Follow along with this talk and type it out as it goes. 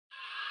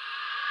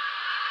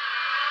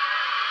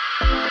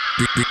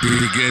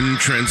Begin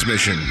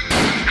transmission.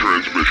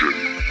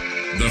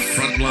 The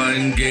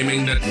Frontline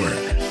Gaming Network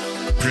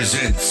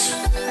presents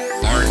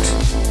Art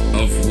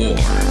of War.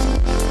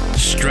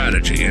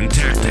 Strategy and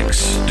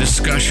tactics,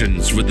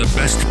 discussions with the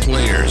best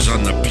players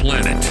on the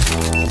planet.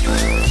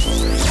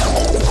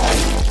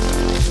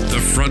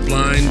 The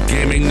Frontline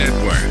Gaming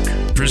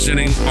Network,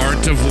 presenting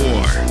Art of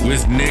War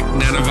with Nick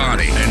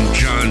Nanavati and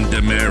John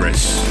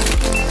Damaris.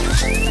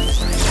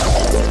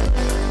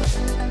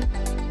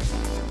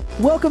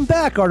 Welcome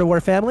back, Art of War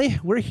family.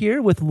 We're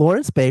here with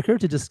Lawrence Baker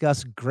to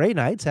discuss Grey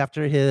Knights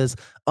after his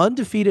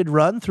undefeated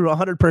run through a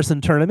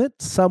 100-person tournament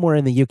somewhere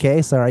in the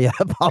UK. Sorry, I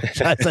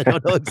apologize. I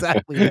don't know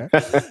exactly where.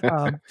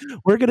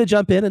 We're going to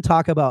jump in and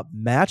talk about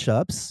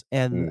matchups.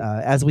 And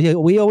as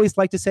we always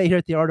like to say here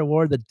at the Art of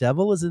War, the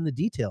devil is in the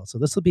details. So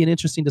this will be an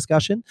interesting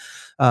discussion.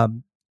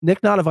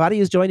 Nick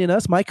Nanavati is joining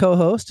us, my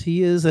co-host.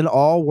 He is an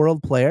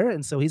all-world player,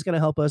 and so he's going to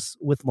help us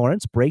with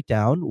Lawrence break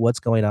down what's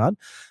going on.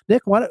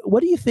 Nick, what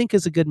do you think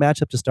is a good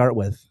matchup to start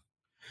with?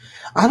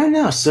 I don't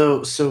know.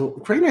 So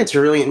Grey Knights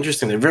are really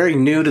interesting. They're very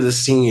new to the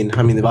scene.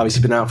 I mean, they've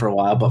obviously been out for a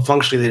while, but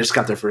functionally, they just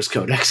got their first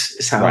codex.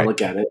 Is how I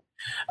look at it.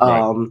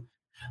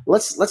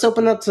 Let's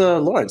open up to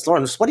Lawrence.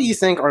 Lawrence, what do you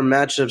think are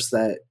matchups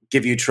that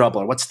give you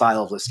trouble, or what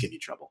style of lists give you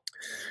trouble?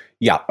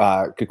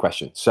 Yeah, good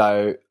question.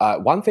 So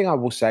one thing I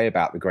will say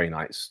about the Grey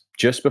Knights,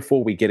 just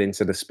before we get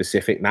into the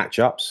specific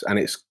matchups, and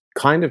it's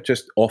kind of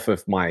just off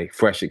of my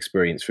fresh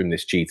experience from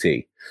this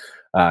GT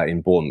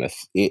in Bournemouth,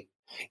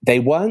 they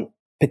weren't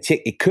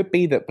it could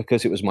be that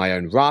because it was my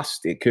own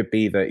rust, it could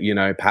be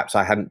that, perhaps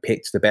I hadn't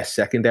picked the best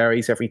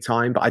secondaries every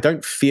time, but I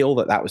don't feel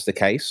that that was the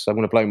case. So I'm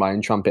going to blow my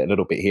own trumpet a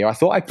little bit here. I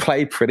thought I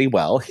played pretty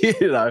well,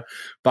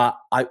 but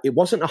it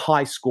wasn't a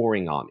high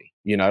scoring army.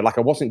 Like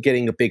I wasn't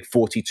getting a big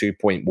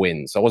 42-point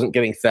wins. I wasn't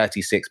getting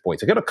 36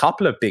 points. I got a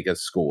couple of bigger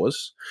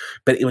scores,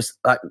 but it was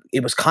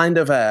kind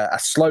of a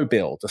slow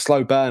build, a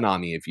slow burn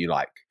army, if you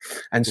like.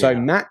 And so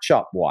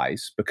matchup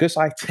wise, because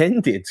I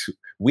tended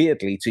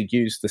weirdly to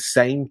use the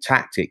same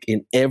tactic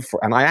and I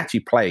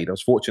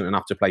was fortunate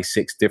enough to play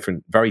 6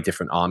 very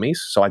different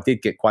armies. So I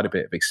did get quite a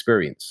bit of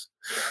experience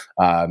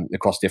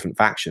across different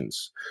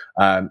factions.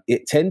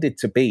 It tended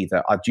to be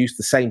that I'd use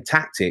the same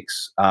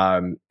tactics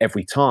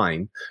every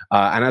time,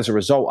 and as a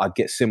result, I'd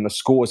get similar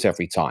scores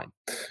every time.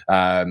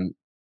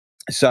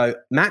 So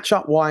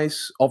matchup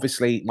wise,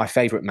 obviously my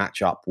favorite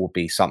matchup will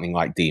be something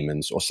like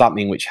demons, or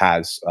something which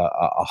has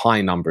a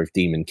high number of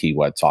demon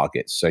keyword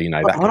targets. So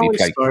that can be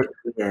played. Start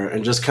there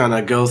and just kind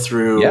of go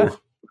through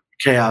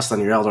Chaos on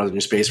your Eldar and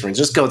your Space Marines.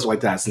 Just go like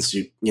that, since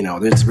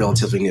it's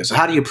relatively new. So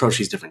how do you approach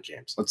these different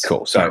games?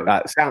 Cool. So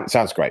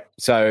sounds great.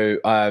 So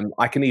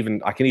I can even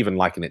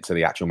liken it to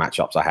the actual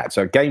matchups I had.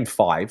 So game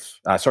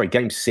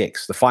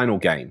 6, the final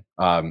game,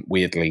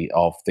 weirdly,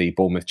 of the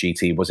Bournemouth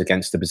GT was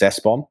against the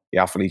Possessed Bomb, the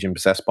Alpha Legion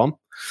Possessed Bomb.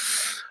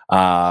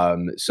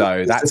 Is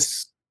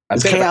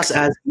Chaos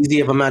as easy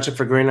of a matchup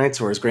for Grey Knights,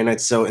 or is Grey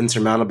Knights so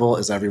insurmountable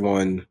as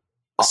everyone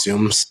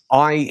assumes?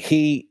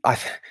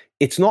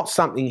 It's not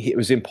something it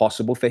was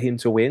impossible for him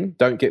to win.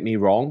 Don't get me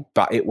wrong,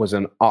 but it was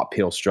an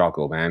uphill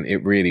struggle, man.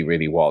 It really,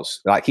 really was.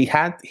 Like he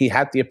had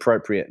the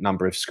appropriate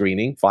number of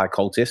screening via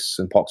cultists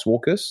and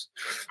poxwalkers,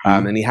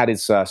 and he had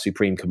his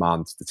Supreme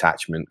Command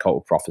detachment, Cult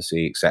of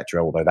Prophecy,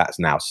 etc. Although that's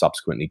now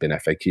subsequently been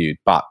FAQ'd.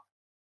 But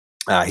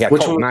he had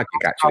Cult of Magic,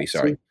 actually.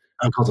 Sorry.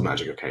 Cult of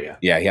Magic, okay, yeah.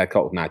 Yeah, he had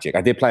Cult of Magic.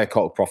 I did play a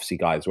Cult of Prophecy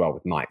guy as well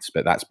with Knights,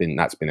 but that's been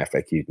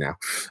FAQ'd now.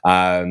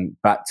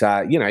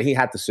 He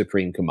had the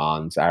Supreme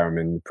Commands,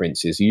 Ahriman, the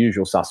Princes, the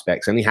usual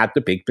suspects, and he had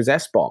the big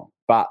Possessed Bomb.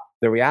 But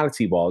the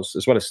reality was,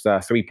 as well as the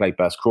 3-play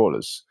burst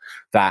crawlers,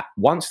 that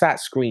once that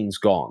screen's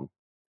gone,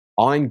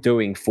 I'm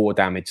doing 4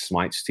 damage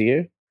smites to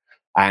you,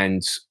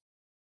 and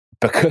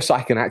because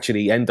I can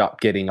actually end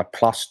up getting a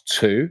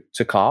 +2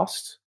 to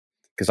cast,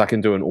 because I can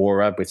do an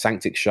aura with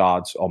Sanctic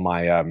Shards on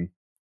my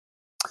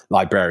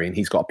Librarian.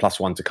 He's got a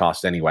 +1 to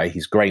cast anyway.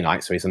 He's Grey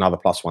Knight, so he's another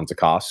 +1 to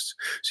cast.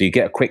 So you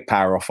get a quick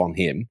power off on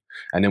him,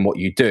 and then what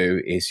you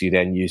do is you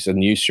then use a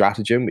new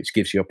stratagem which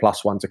gives you a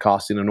 +1 to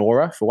cast in an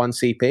aura for 1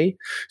 CP.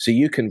 So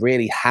you can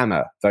really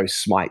hammer those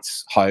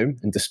smites home,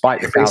 and despite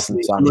the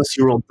 1,000 suns, unless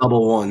you roll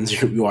double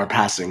ones, you are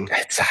passing.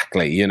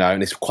 Exactly,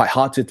 and it's quite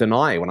hard to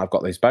deny when I've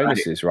got those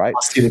bonuses, right?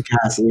 To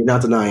cast, and you're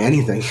not denying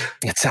anything.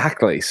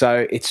 Exactly.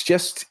 So it's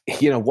just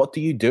what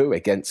do you do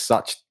against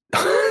such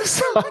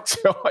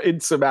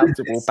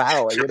insurmountable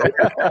power?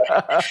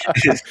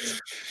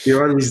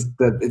 Your army's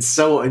it's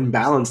so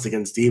imbalanced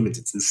against demons.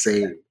 It's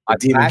insane. I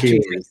do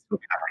think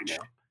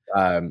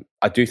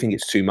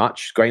it's too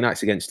much. Grey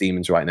Knights against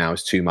demons right now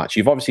is too much.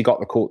 You've obviously got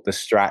the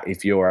strat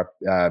if you're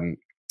a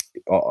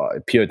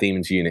pure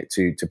demons unit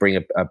to bring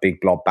a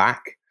big blob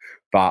back,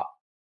 but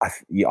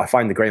I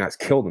find the Grey Knights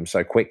kill them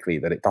so quickly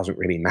that it doesn't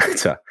really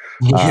matter.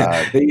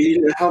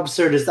 How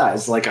absurd is that?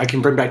 It's like I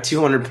can bring back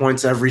 200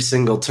 points every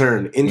single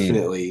turn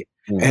infinitely,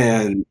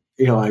 and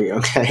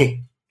I'll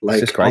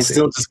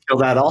still just kill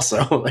that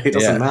also. It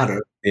doesn't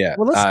matter. Yeah.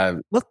 Well,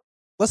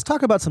 let's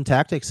talk about some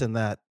tactics in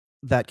that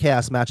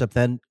Chaos matchup.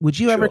 Then, would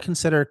you ever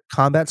consider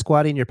combat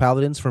squatting your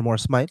paladins for more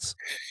smites?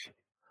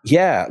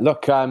 Yeah,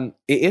 look, it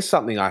is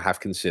something I have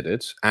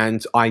considered,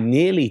 and I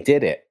nearly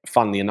did it,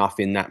 funnily enough,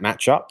 in that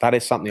matchup. That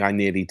is something I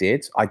nearly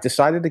did. I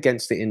decided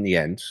against it in the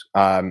end,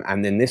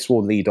 and then this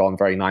will lead on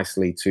very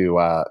nicely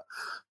to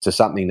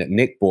something that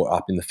Nick brought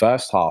up in the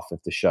first half of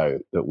the show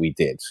that we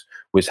did,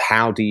 was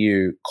how do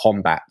you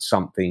combat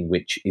something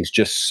which is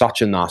just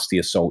such a nasty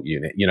assault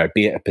unit,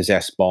 be it a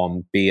possessed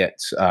bomb, be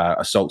it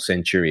assault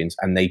centurions,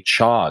 and they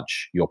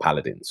charge your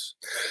paladins.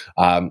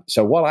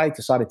 So what I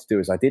decided to do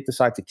is I did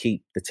decide to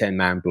keep the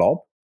 10-man blob,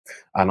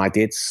 and I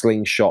did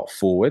slingshot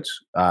forward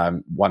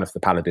one of the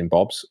paladin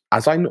blobs,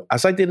 as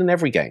I did in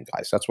every game,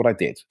 guys. That's what I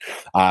did.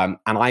 And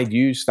I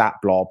used that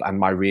blob and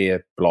my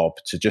rear blob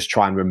to just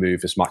try and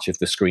remove as much of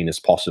the screen as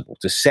possible,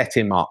 to set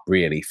him up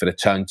really for the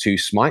turn 2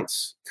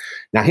 smites.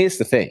 Now, here's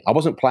the thing. I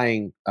wasn't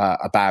playing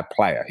a bad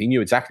player. He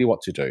knew exactly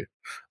what to do.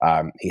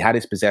 He had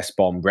his possessed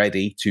bomb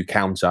ready to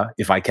counter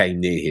if I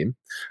came near him.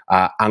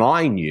 And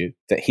I knew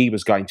that he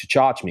was going to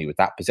charge me with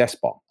that possessed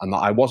bomb, and that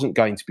I wasn't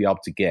going to be able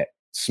to get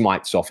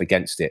smites off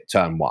against it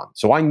turn 1.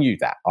 So I knew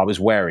that. I was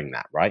wearing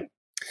that, right?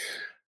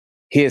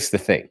 Here's the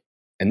thing,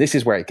 and this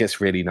is where it gets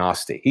really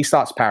nasty. He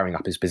starts powering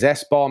up his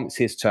possessed bomb. It's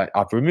his turn.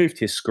 I've removed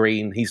his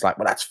screen. He's like,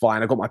 well, that's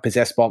fine. I got my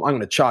possessed bomb. I'm going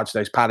to charge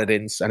those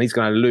paladins, and he's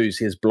going to lose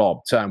his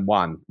blob turn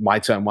 1. My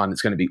turn 1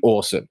 is going to be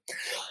awesome.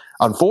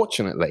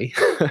 Unfortunately,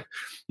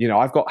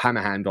 I've got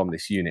Hammer Hand on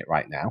this unit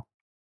right now.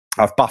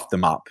 I've buffed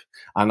them up,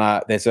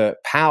 and there's a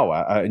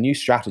power, a new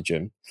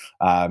stratagem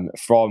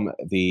from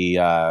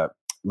the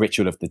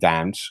Ritual of the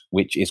Damned,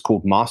 which is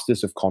called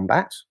Masters of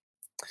Combat.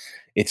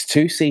 It's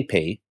 2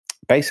 CP.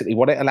 Basically,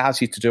 what it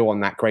allows you to do on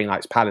that Grey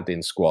Knights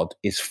Paladin squad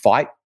is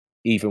fight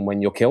even when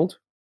you're killed.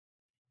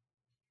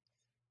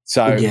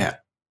 So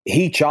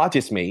he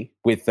charges me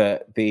with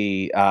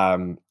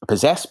the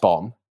possessed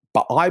bomb,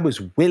 but I was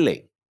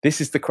willing.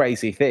 This is the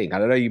crazy thing.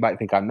 And I know you might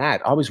think I'm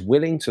mad. I was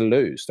willing to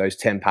lose those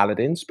 10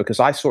 paladins because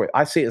I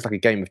see it as like a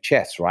game of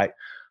chess, right?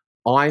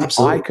 I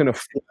can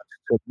afford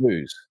to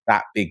lose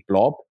that big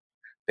blob,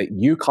 that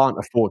you can't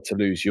afford to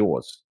lose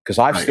yours, because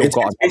I've still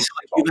got.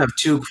 Basically, you have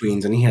 2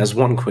 queens and he has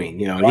 1 queen.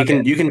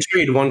 You can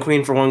trade 1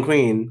 queen for 1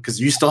 queen because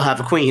you still have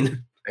a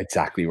queen.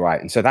 Exactly right.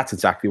 And so that's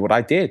exactly what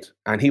I did.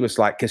 And he was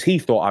like, because he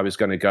thought I was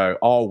going to go,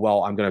 oh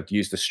well, I'm going to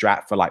use the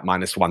strat for like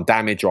 -1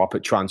 damage, or I'll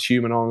put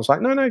transhuman on. I was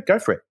like, no, go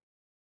for it.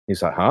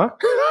 He's like, huh?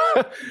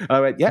 I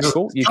went, yeah,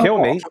 cool. You kill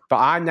me, but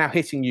I'm now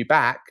hitting you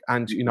back.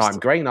 And, I'm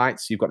Grey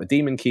Knights. You've got the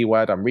demon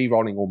keyword. I'm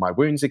re-rolling all my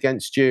wounds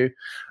against you.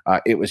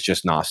 It was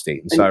just nasty.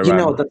 And so,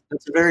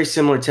 that's a very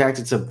similar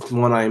tactic to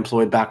one I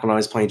employed back when I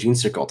was playing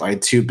Genesteer Cult. I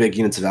had 2 big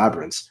units of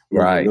Aberrants.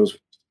 Right. Those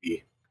would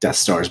be Death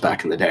Stars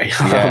back in the day.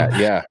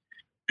 Yeah.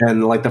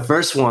 And like the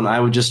first one, I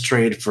would just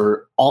trade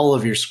for all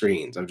of your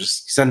screens. I would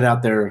just send it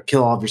out there,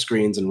 kill all of your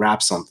screens, and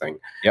wrap something.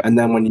 Yep. And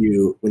then when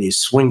you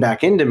swing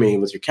back into me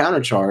with your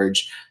counter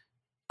charge,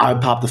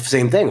 I'd pop the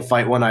same thing.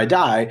 Fight when I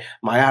die.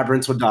 My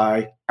Aberrants would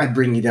die. I'd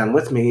bring you down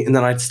with me, and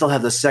then I'd still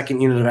have the second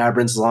unit of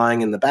Aberrants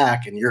lying in the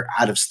back, and you're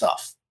out of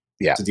stuff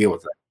to deal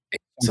with it.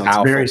 So it's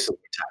a very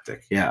similar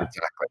tactic. Yeah,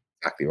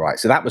 exactly right.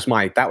 So that was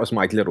my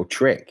little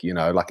trick.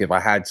 Like if I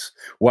had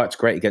worked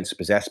great against a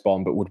possessed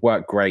bomb, but would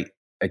work great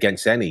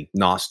against any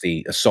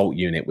nasty assault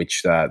unit,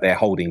 which they're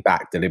holding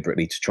back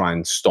deliberately to try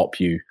and stop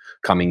you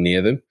coming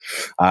near them.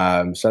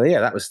 So yeah,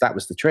 that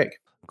was the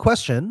trick.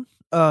 Question.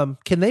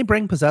 Can they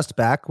bring possessed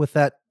back with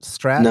that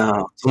strat?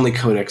 No, it's only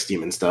Codex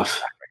Demon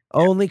stuff.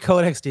 Only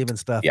Codex Demon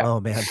stuff. Yeah. Oh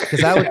man,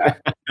 because that would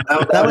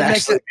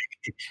actually, make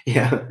it.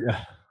 Yeah.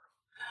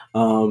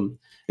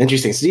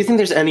 Interesting. So, do you think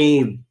there's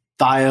any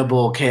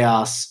viable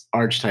chaos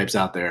archetypes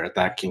out there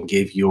that can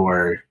give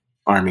your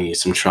army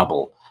some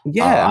trouble?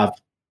 Yeah.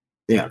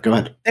 Go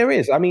ahead. There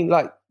is. I mean,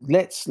 like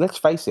let's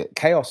face it.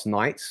 Chaos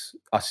Knights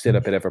are still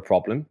a bit of a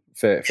problem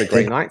for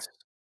Grey Knights.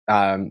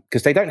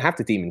 Because they don't have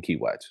the demon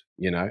keyword,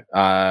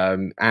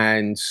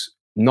 and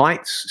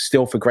Knights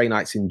still for Grey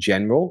Knights in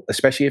general,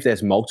 especially if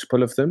there's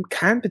multiple of them,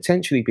 can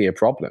potentially be a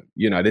problem.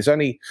 There's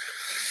only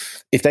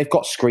if they've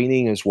got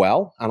screening as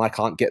well, and I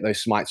can't get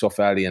those smites off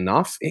early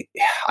enough.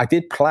 I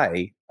did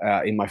play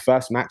in my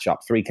first matchup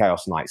 3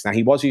 Chaos Knights. Now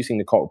he was using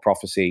the Cult of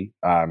Prophecy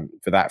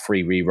for that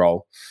free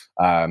reroll,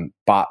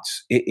 but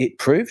it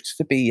proved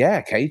to be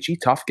cagey,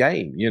 tough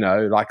game.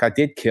 Like I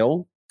did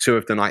kill 2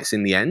 of the Knights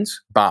in the end,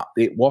 but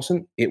it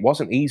wasn't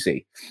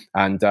easy,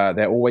 and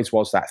there always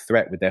was that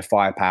threat with their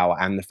firepower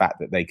and the fact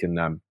that they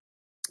can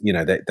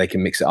they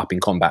can mix it up in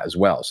combat as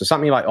well. So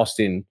something like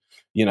Austin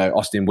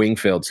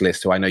Wingfield's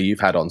list, who I know you've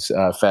had on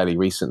fairly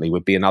recently,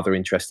 would be another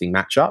interesting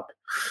matchup.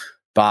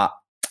 But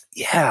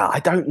yeah, I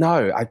don't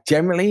know. I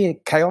generally,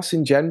 Chaos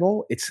in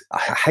general, I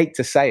hate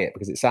to say it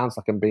because it sounds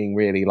like I'm being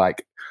really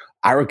like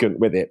arrogant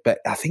with it, but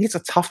I think it's a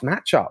tough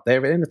matchup.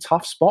 They're in a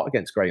tough spot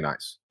against Grey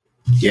Knights.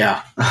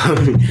 Yeah.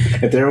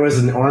 If there was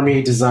an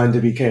army designed to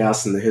be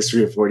chaos in the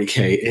history of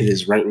 40K, it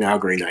is right now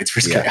Grey Knights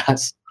versus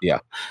Chaos. Yeah.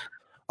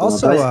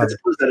 Also, I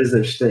suppose that is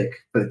their shtick,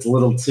 but it's a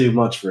little too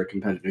much for a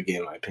competitive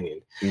game, in my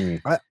opinion.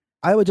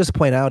 I would just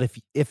point out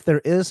if there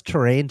is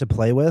terrain to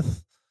play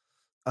with,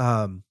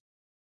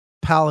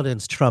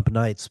 Paladins trump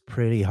Knights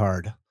pretty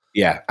hard.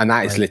 Yeah, and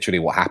that is Like- literally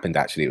what happened.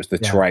 Actually, it was the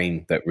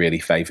terrain that really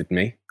favored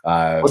me.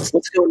 Let's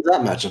go into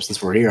that matchup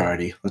since we're here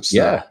already. Let's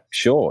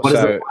sure. Why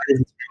does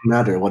it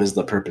matter? What is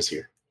the purpose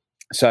here?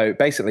 So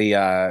basically,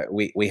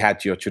 we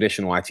had your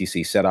traditional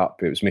ITC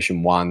setup. It was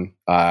mission 1,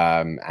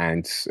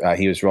 and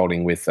he was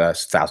rolling with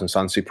Thousand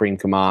Sun Supreme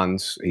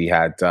Commands. He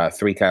had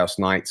 3 Chaos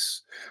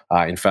Knights,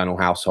 Infernal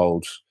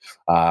Household,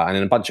 and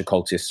then a bunch of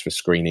cultists for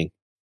screening.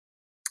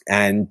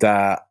 And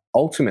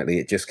ultimately,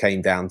 it just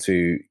came down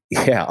to,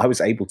 I was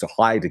able to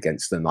hide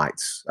against the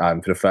Knights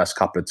for the first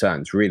couple of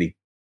turns, really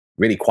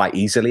quite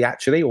easily,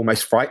 actually,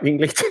 almost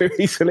frighteningly too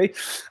easily.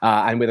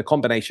 And with a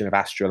combination of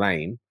Astral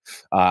Aim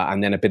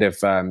and then a bit of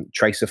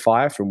Tracer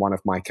Fire from one of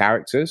my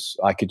characters,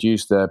 I could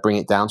use the Bring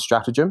It Down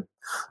stratagem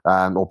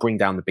or Bring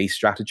Down the Beast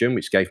stratagem,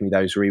 which gave me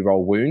those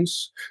reroll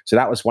wounds. So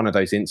that was one of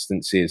those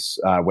instances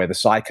where the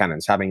Psy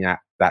Cannons, having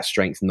that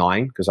strength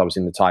 9, because I was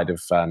in the tide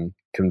of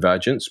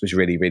convergence, was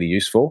really, really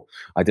useful.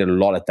 I did a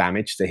lot of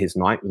damage to his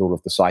knight with all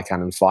of the Psy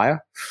Cannon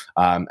fire.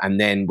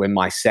 And then when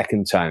my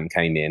second turn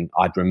came in,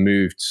 I'd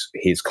removed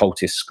his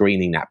cultist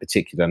screening that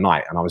particular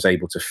night, and I was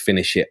able to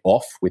finish it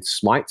off with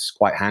smites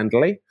quite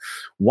handily.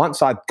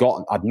 Once I'd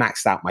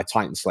maxed out my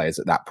Titan Slayers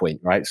at that point,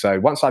 right? So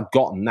once I'd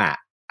gotten that,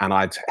 and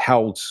I'd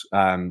held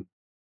I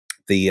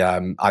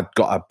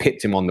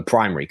pipped him on the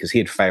primary because he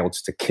had failed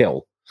to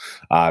kill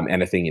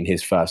anything in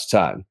his first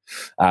turn.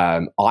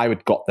 I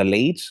would got the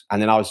lead,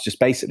 and then I was just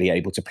basically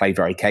able to play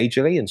very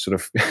cagily and sort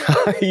of,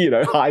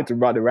 hide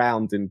and run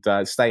around and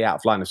stay out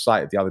of line of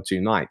sight of the other 2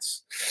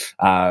 knights,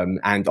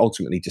 and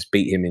ultimately just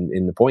beat him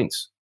in the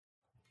points.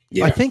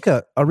 Yeah. I think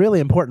a really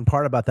important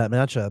part about that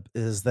matchup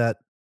is that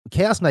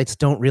Chaos Knights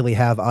don't really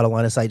have out of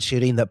line of sight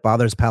shooting that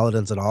bothers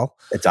paladins at all.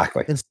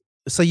 Exactly. And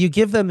so you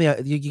give them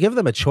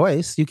a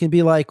choice. You can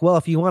be like, well,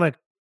 if you want to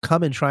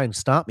come and try and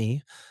stop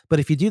me, but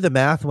if you do the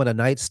math, when a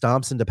knight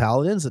stomps into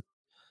paladins, it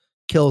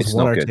kills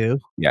 1 or 2.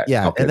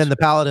 Yeah, and then the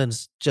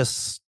paladins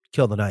just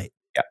kill the knight.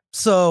 Yeah.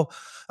 So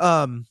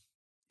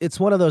it's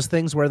one of those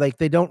things where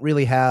they don't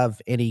really have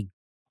any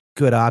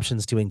good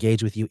options to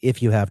engage with you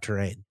if you have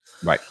terrain.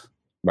 Right.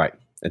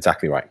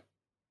 Exactly right.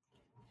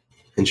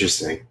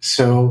 Interesting.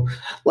 So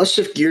let's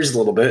shift gears a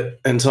little bit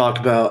and talk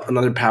about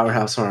another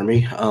powerhouse army.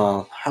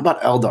 How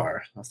about Eldar?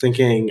 I was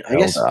thinking, I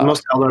guess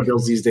most Eldar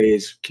builds these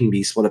days can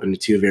be split up into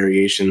 2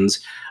 variations.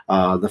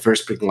 The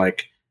first being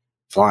like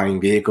flying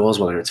vehicles,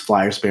 whether it's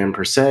flyer span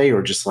per se,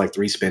 or just like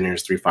 3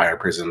 spinners, 3 fire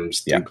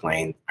prisms, 3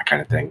 plane, that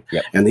kind of thing.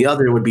 Yep. And the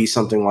other would be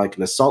something like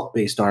an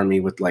assault-based army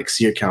with like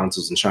Seer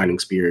Councils and Shining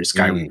Spears,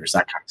 Skyweavers,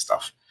 that kind of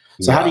stuff.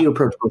 So how do you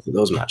approach both of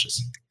those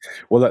matches?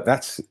 Well, look,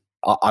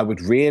 I would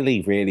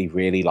really, really,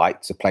 really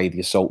like to play the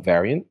assault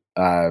variant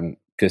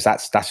because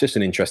that's just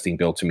an interesting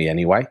build to me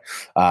anyway.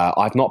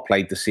 I've not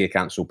played the Seer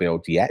Council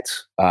build yet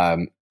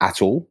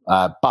at all,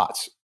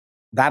 but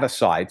that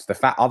aside,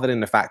 other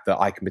than the fact that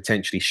I can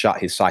potentially shut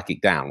his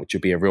psychic down, which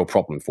would be a real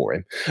problem for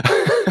him,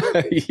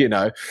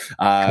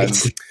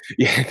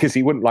 because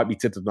he wouldn't like me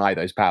to deny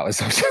those powers.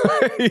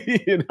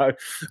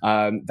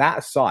 That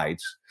aside,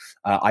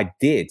 I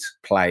did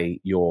play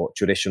your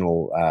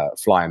traditional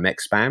flyer mech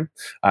spam.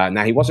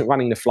 Now, he wasn't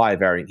running the flyer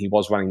variant; he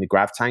was running the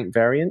grav tank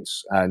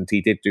variants, and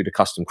he did do the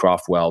custom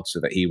craft world so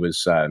that he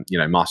was,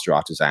 Master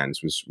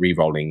Artisans was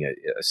re-rolling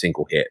a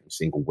single hit, a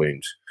single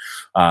wound,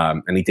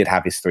 and he did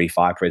have his 3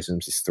 fire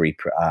prisms, his 3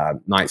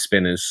 night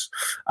spinners.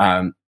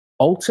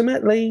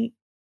 Ultimately,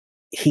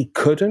 he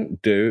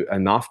couldn't do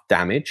enough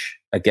damage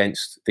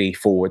against the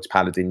forwards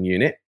paladin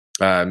unit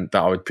that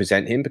I would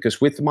present him,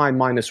 because with my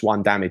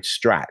 -1 damage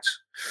strat,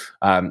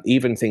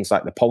 even things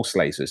like the pulse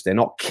lasers, they're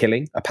not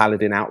killing a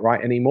paladin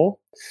outright anymore.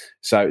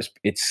 So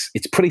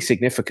it's pretty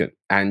significant,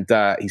 and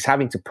he's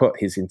having to put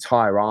his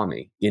entire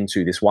army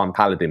into this 1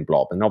 paladin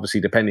blob. And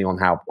obviously, depending on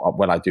how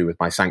well I do with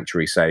my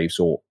sanctuary saves,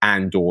 or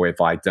if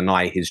I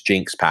deny his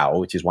jinx power,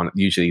 which is one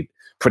usually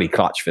pretty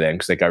clutch for them,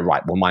 because they go,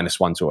 right, well,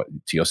 -1 to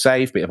your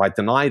save. But if I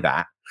deny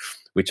that,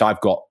 which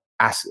I've got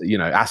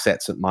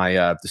assets at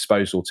my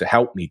disposal to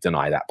help me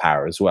deny that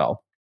power as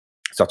well,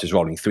 such as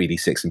rolling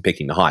 3d6 and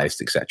picking the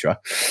highest, etc.,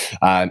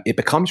 it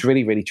becomes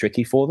really, really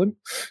tricky for them.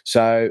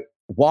 So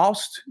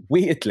whilst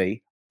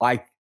weirdly I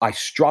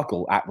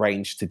struggle at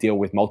range to deal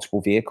with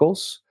multiple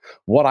vehicles,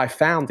 what I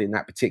found in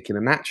that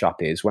particular matchup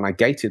is when I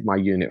gated my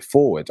unit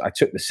forward, I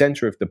took the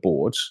center of the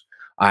board,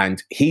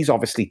 and he's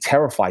obviously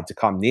terrified to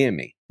come near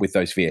me with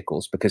those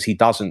vehicles because he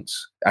doesn't,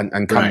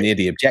 and come near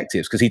the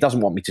objectives because he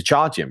doesn't want me to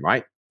charge him,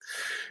 right?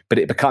 But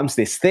it becomes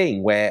this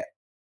thing where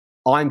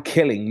I'm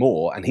killing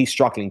more and he's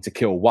struggling to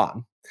kill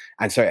 1.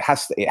 And so it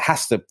has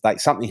to, like,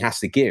 something has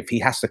to give. He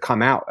has to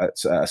come out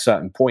at a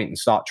certain point and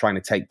start trying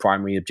to take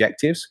primary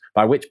objectives,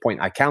 by which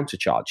point I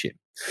countercharge him.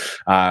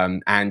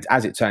 And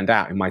as it turned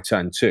out, in my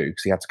turn 2,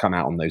 because he had to come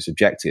out on those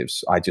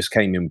objectives, I just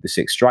came in with the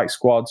 6 strike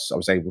squads. I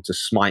was able to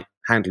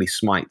handily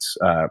smite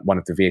one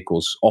of the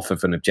vehicles off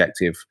of an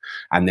objective,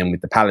 and then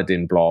with the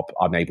paladin blob,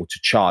 I'm able to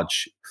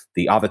charge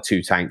the other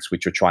 2 tanks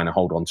which are trying to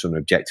hold on to an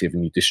objective,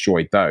 and you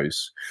destroyed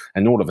those.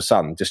 And all of a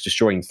sudden, just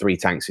destroying 3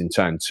 tanks in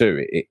turn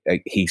 2,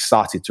 he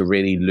started to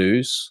really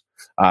lose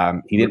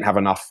He didn't have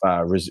enough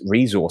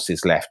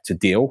resources left to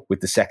deal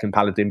with the second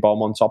Paladin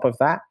bomb on top of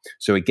that.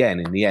 So again,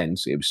 in the end,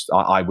 it was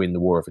I win the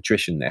war of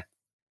attrition there.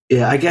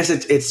 Yeah, I guess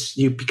it's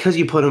you because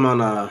you put him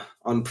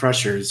on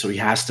pressure, so he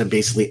has to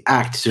basically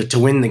act to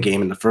win the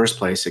game in the first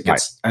place. It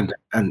gets and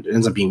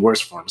ends up being worse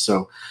for him.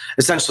 So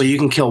essentially, you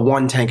can kill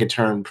one tank a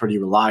turn pretty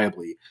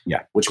reliably.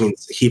 Yeah, which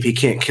means if he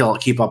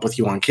can't keep up with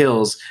you on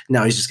kills,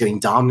 now he's just getting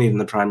dominated in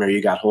the primary.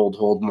 You got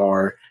hold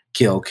more,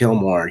 kill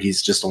more.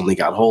 He's just only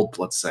got hold,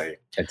 let's say.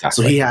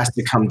 Exactly. So he has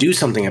to come do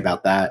something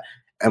about that.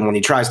 And when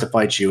he tries to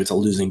fight you, it's a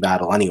losing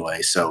battle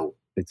anyway. So.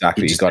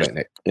 Exactly, you got it,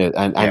 Nick.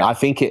 And I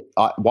think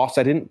whilst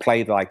I didn't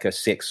play like a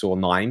 6 or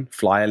 9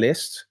 flyer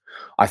list,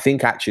 I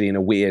think actually in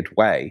a weird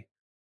way,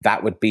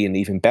 that would be an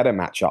even better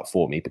matchup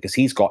for me because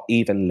he's got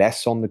even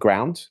less on the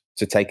ground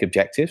to take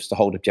objectives, to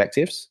hold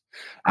objectives.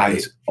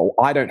 And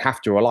I don't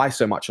have to rely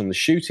so much on the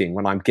shooting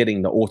when I'm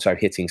getting the auto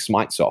hitting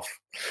smites off.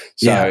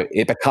 So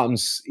it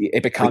becomes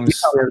like a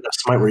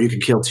smite where you can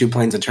kill 2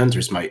 planes a turn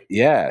through smite.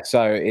 Yeah,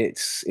 so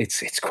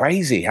it's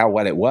crazy how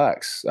well it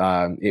works.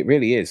 It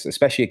really is,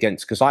 especially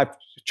against, because I've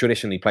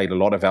traditionally played a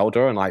lot of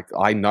Eldar and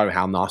I know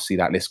how nasty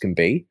that list can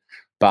be.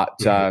 But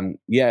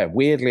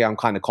weirdly, I'm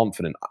kind of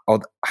confident.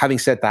 Having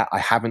said that, I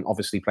haven't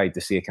obviously played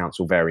the Seer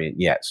Council variant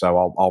yet, so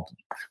I'll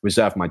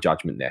reserve my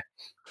judgment there.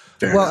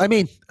 Fair enough. I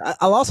mean,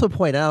 I'll also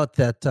point out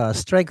that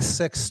Strength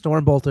 6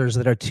 Stormbolters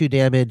that are 2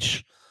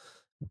 damage,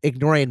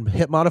 ignoring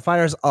hit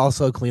modifiers,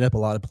 also clean up a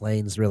lot of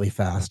planes really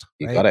fast.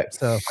 You right? got it.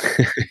 So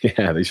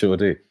yeah, they sure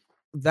do.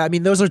 I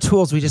mean, those are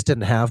tools we just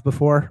didn't have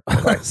before.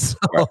 Right. So,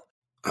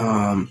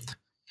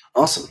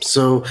 awesome.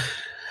 So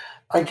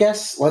I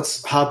guess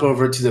let's hop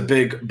over to the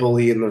big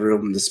bully in the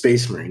room, the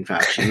Space Marine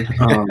faction.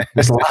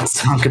 There's a lot to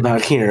talk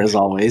about here, as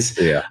always.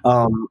 Yeah.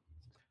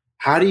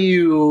 How do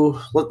you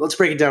let's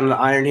break it down to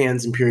Iron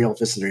Hands, Imperial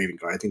Fist, and Raven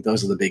Guard? I think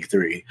those are the big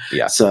 3.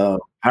 Yeah. So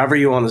however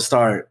you want to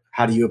start,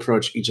 how do you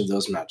approach each of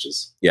those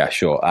matches? Yeah,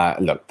 sure.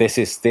 Look, this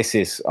is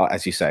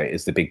as you say,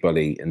 is the big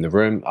bully in the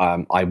room.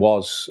 I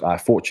was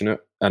fortunate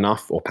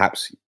enough, or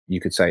perhaps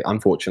you could say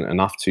unfortunate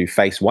enough, to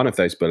face one of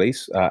those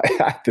bullies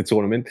at the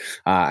tournament,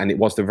 and it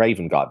was the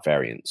Raven Guard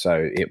variant.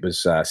 So it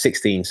was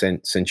 16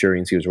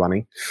 Centurions he was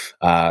running,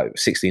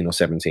 16 or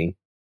 17.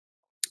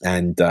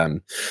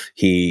 And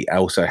he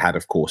also had,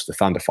 of course, the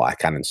Thunderfire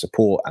Cannon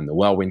support and the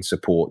Whirlwind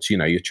support,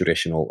 your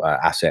traditional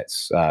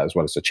assets, as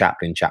well as the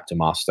Chaplain, Chapter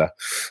Master,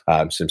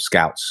 some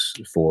scouts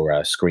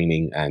for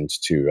screening and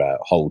to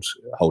hold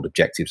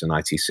objectives and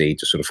ITC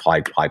to sort of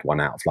hide one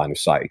out of line of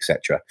sight,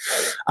 etc.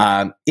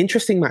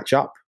 Interesting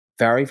matchup.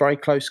 Very, very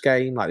close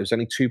game. Like there was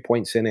only 2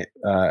 points in it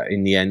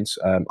in the end.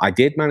 I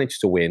did manage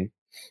to win.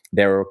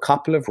 There are a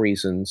couple of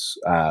reasons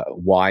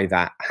why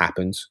that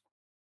happened.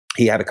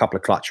 He had a couple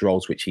of clutch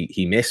rolls which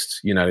he missed.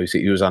 He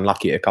was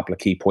unlucky at a couple of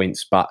key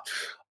points, but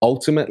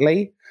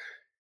ultimately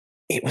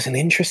it was an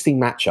interesting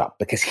matchup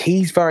because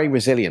he's very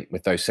resilient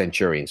with those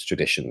Centurions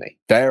traditionally.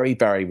 Very,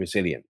 very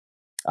resilient.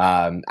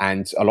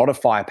 And a lot of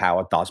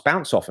firepower does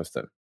bounce off of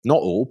them. Not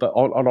all, but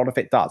a lot of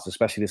it does,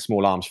 especially the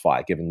small arms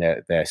fire, given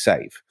their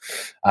save.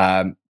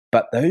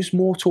 But those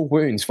mortal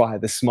wounds via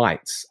the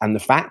smites and the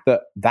fact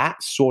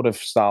that sort of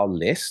style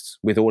list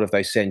with all of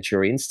those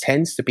Centurions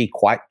tends to be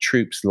quite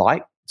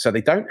troops-light. So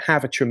they don't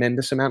have a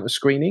tremendous amount of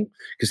screening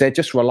because they're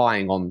just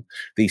relying on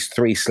these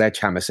 3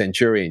 Sledgehammer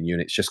Centurion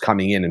units just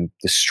coming in and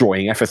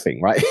destroying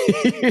everything, right?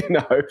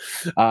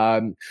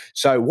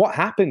 So what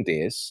happened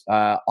is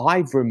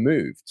I've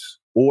removed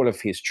all of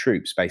his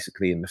troops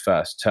basically in the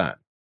first turn.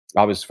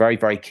 I was very,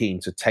 very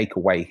keen to take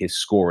away his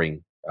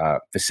scoring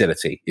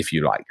facility, if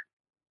you like.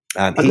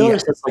 I've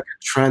noticed that's like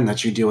a trend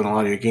that you do in a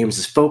lot of your games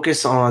is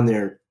focus on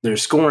their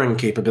scoring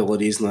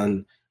capabilities and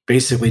then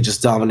basically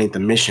just dominate the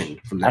mission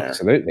from there.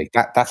 Absolutely.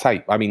 That's how.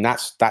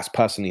 That's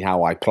personally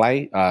how I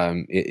play.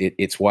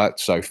 It's worked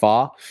so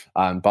far.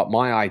 But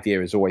my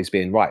idea has always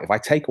been, right, if I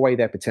take away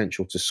their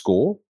potential to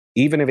score,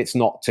 even if it's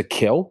not to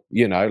kill,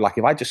 like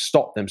if I just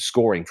stop them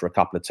scoring for a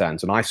couple of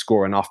turns and I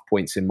score enough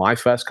points in my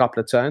first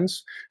couple of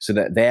turns so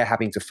that they're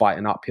having to fight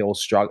an uphill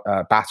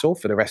battle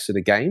for the rest of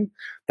the game,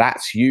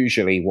 that's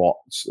usually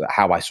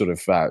how I sort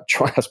of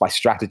try as my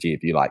strategy,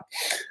 if you like.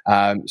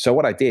 So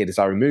what I did is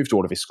I removed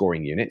all of his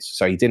scoring units.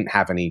 So he didn't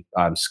have any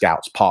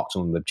scouts parked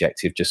on the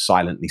objective, just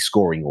silently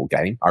scoring all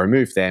game. I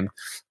removed them,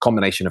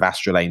 combination of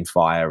Astrolabe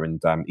Fire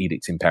and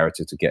Edict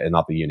Imperator to get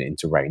another unit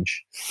into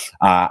range.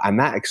 And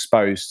that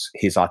exposed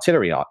his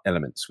artillery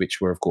elements, which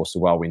were, of course, the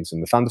Whirlwinds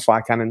and the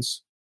Thunderfire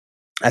Cannons.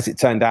 As it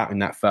turned out in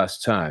that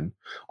first turn,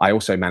 I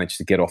also managed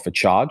to get off a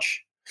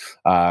charge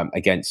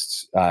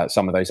against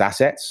some of those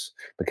assets.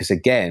 Because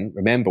again,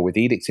 remember with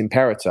Edict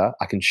Imperator,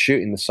 I can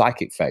shoot in the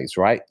psychic phase,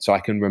 right? So I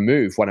can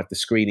remove one of the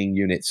screening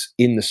units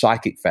in the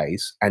psychic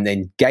phase and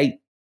then gate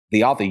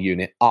the other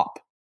unit up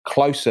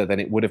closer than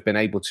it would have been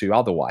able to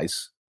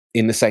otherwise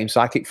in the same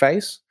psychic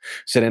phase.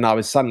 So then I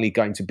was suddenly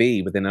going to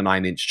be within a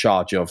 9-inch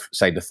charge of,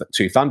 say, the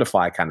 2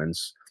 Thunderfire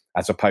Cannons,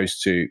 as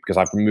opposed to, because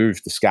I've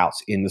removed the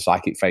scouts in the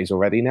psychic phase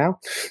already now.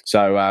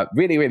 So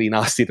really, really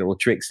nasty little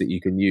tricks that you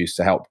can use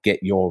to help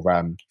get your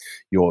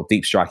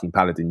deep striking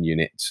paladin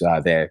unit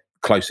there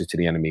closer to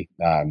the enemy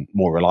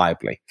more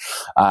reliably.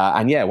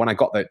 And yeah, when I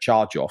got the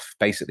charge off,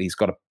 basically he's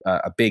got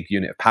a big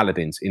unit of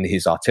paladins in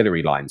his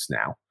artillery lines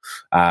now.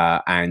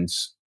 And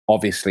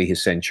obviously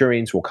his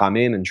centurions will come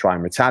in and try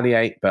and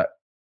retaliate. But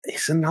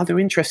it's another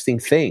interesting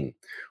thing.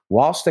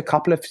 Whilst a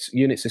couple of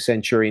units of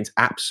centurions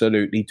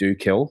absolutely do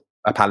kill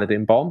a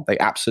paladin bomb, they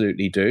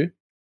absolutely do.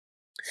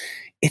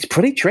 It's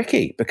pretty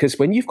tricky because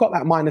when you've got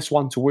that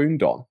 -1 to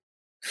wound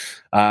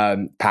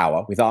on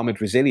power with armored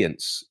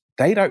resilience,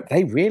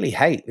 they really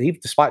hate,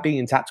 despite being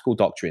in tactical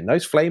doctrine,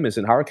 those flamers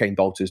and hurricane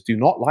bolters do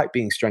not like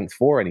being strength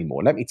 4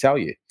 anymore, let me tell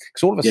you.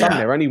 Because all of a sudden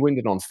they're only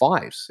wounded on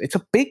 5s. It's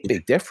a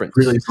big difference.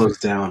 Really slows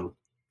down.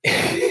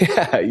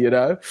 Yeah, you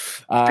know.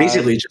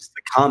 Basically just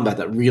the combat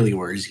that really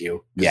worries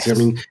you. Yes. I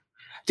mean,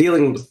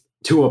 dealing with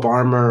 2-up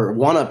armor,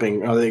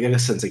 1-upping, they get a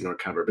sense ignore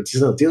cover, but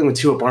still dealing with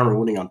 2-up armor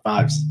wounding on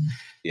 5s.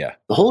 Yeah.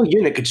 The whole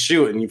unit could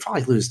shoot and you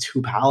probably lose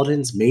 2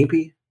 paladins,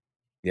 maybe.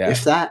 Yeah,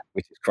 if that,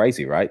 which is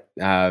crazy, right?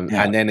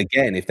 And then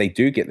again, if they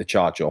do get the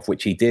charge off,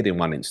 which he did in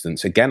one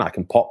instance, again, I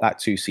can pop that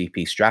 2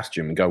 CP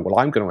stratagem and go, well,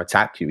 I'm going to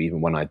attack you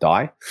even when I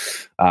die.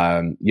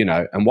 You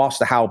know, and whilst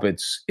the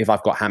halberds, if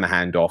I've got hammer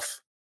hand off,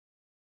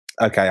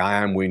 okay,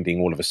 I am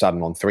wounding all of a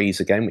sudden on 3s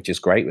again, which is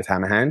great with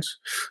hammer hands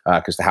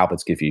because the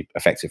halberds give you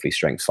effectively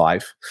strength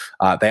 5.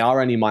 They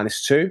are only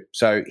 -2,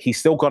 so he's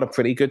still got a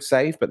pretty good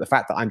save. But the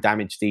fact that I'm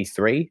damaged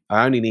D3,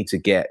 I only need to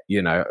get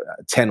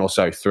 10 or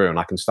so through, and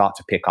I can start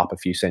to pick up a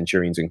few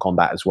centurions in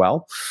combat as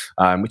well,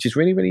 which is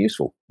really, really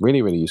useful.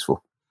 Really, really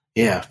useful.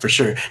 Yeah, for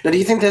sure. Now, do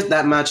you think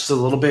that match is a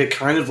little bit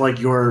kind of like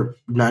your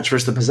match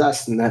versus the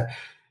Possessed, in that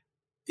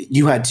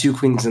you had 2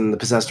 queens and the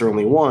Possessed are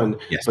only 1,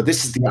 but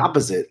this is the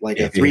opposite, like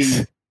a 3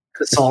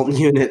 assault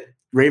unit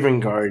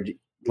Raven Guard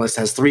list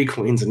has 3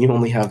 queens and you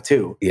only have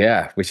 2.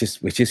 Yeah, which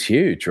is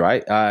huge,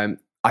 right? I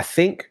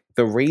think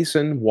the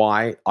reason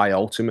why I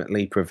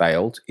ultimately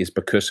prevailed is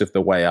because of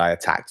the way I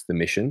attacked the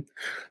mission.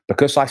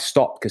 Because I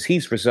stopped, because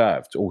he's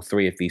reserved all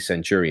 3 of these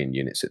Centurion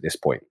units at this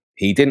point.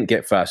 He didn't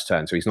get first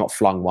turn, so he's not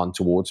flung one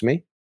towards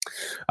me.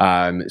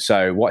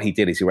 So what he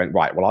did is he went,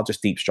 right, well, I'll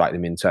just deep strike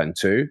them in turn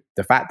 2.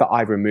 The fact that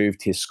I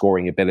removed his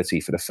scoring ability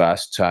for the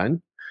first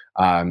turn,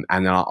 and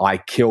then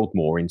I killed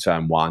more in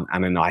turn 1,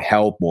 and then I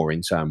held more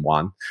in turn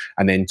 1,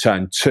 and then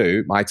turn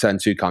 2, my turn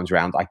 2 comes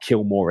around, I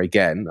kill more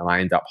again, and I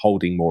end up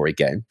holding more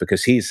again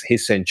because his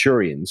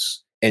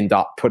Centurions end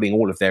up putting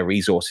all of their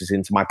resources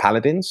into my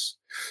Paladins.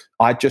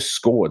 I just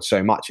scored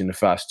so much in the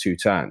first 2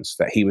 turns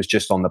that he was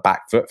just on the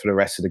back foot for the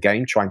rest of the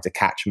game, trying to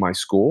catch my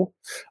score.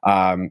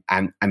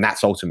 And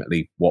that's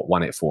ultimately what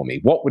won it for me.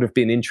 What would have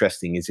been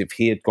interesting is if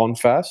he had gone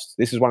first.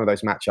 This is one of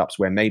those matchups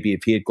where maybe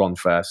if he had gone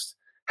first,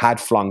 had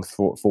flung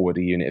forward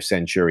a unit of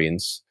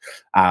Centurions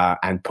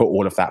and put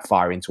all of that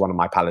fire into one of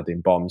my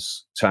Paladin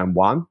bombs turn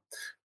 1,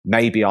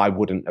 maybe I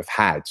wouldn't have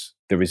had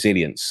the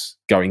resilience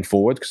going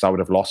forward because I would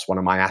have lost one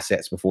of my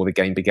assets before the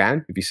game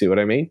began, if you see what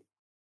I mean.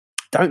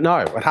 Don't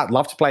know. I'd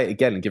love to play it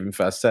again and give him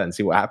first turn,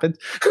 see what happened.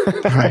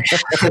 Right.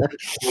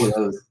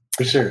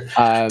 For sure.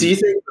 Do you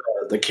think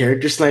the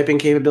character sniping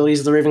capabilities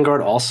of the Raven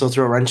Guard also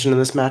throw a wrench into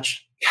this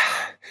match?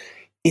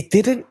 It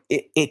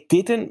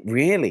didn't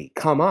really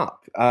come up.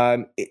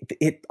 I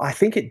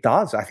think it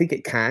does. I think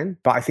it can,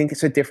 but I think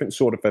it's a different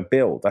sort of a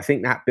build. I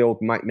think that build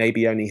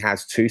maybe only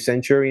has 2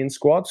 Centurion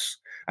squads,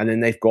 and then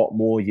they've got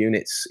more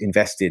units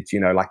invested,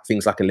 like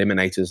things like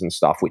Eliminators and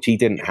stuff, which he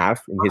didn't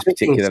have in his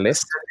particular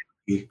list.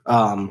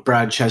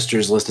 Brad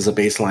Chester's list is a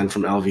baseline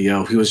from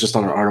LVO. He was just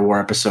on an Art of War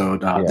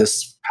episode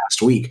this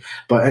past week.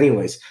 But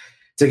anyways,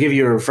 to give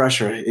you a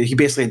refresher, he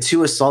basically had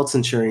 2 Assault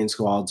Centurion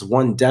squads,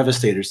 1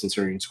 Devastator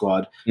Centurion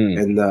squad.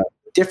 And the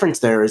difference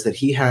there is that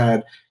he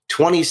had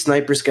 20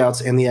 Sniper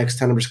Scouts and the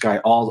X-Tenebris guy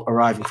all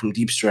arriving from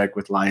Deep Strike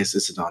with Laius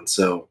Issadon.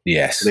 So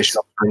they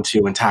should turn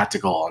 2 in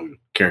tactical and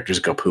characters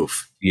go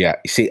poof. Yeah,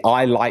 see,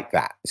 I like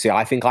that. See,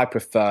 I think I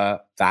prefer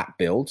that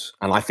build.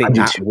 And I think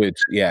that would,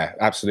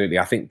 absolutely.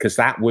 I think because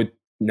that would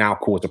now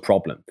cause a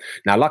problem.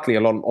 Now, luckily,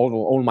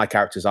 all of my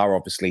characters are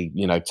obviously,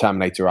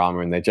 Terminator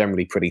armor, and they're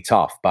generally pretty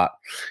tough. But,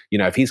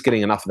 if he's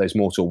getting enough of those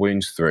mortal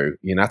wounds through,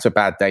 that's a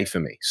bad day for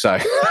me. So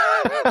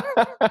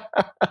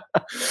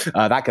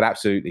that could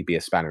absolutely be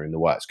a spanner in the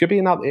works. Could be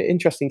another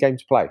interesting game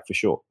to play for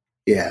sure.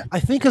 Yeah. I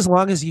think as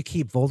long as you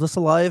keep Voldus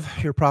alive,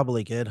 you're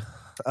probably good.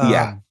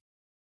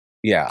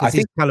 Yeah, I think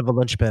he's kind of a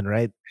linchpin,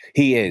 right?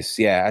 He is,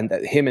 yeah, and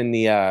him and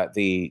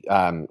the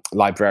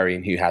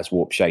librarian who has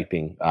warp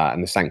shaping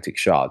and the Sanctic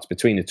shards,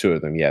 between the 2 of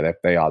them,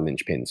 they are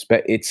linchpins.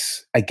 But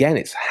it's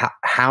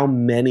how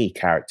many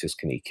characters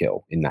can he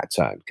kill in that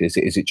turn? Because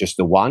is it just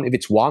the 1? If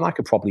it's 1, I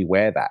could probably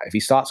wear that. If he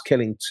starts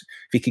killing, if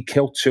he could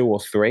kill 2 or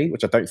 3,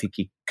 which I don't think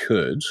he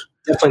could.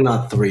 Definitely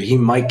not 3. He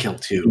might kill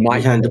 2.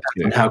 Might kind of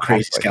depend on how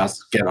crazy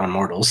scouts get on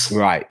mortals.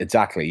 Right,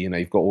 exactly.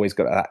 You've always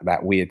got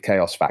that weird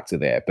chaos factor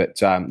there. But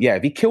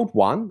if he killed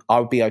 1,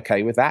 I would be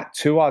okay with that.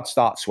 2, I'd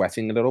start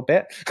sweating a little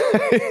bit. So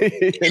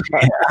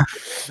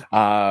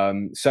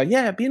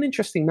it'd be an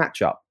interesting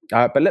matchup.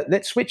 But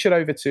let's switch it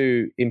over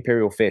to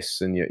Imperial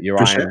Fists and your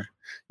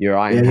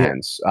iron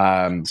hands.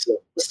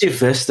 Let's do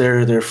fists.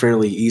 They're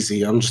fairly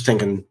easy. I'm just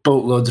thinking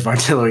boatloads of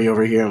artillery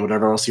over here and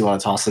whatever else you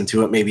want to toss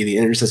into it. Maybe the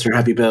Intercessor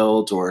heavy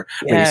build, or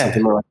maybe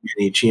something more like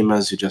the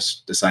Chimas who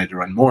just decided to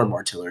run more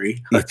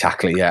artillery.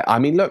 Exactly. Yeah. I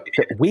mean, look,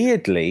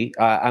 weirdly,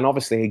 and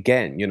obviously,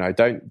 again,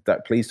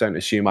 please don't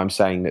assume I'm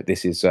saying that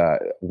this is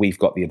we've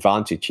got the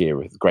advantage here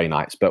with Grey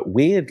Knights. But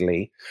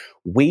weirdly,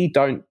 we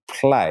don't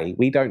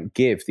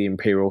give the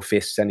Imperial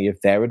Fists any of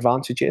their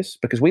advantages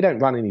because we don't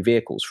run any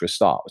vehicles for a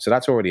start. So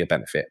that's already a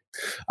benefit.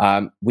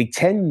 We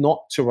tend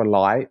not to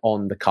rely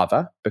on the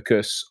cover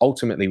because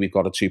ultimately we've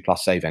got a 2+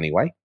 save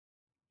anyway.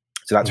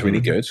 So that's really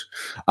good.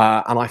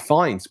 And I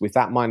find with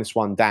that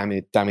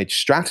 -1 damage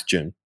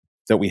stratagem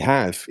that we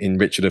have in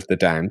Richard of the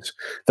Damned,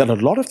 that a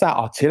lot of that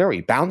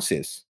artillery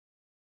bounces.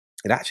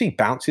 It actually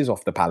bounces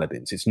off the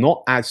paladins. It's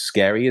not as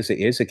scary as it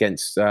is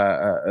against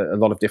a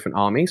lot of different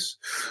armies.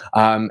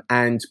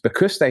 And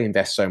because they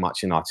invest so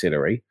much in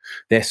artillery,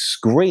 their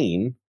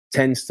screen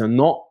tends to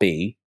not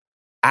be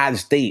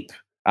as deep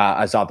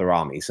as other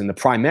armies. And the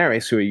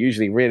Primaris, who are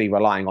usually really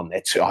relying on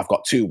I've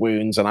got 2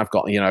 wounds and I've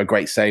got, a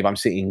great save, I'm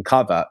sitting in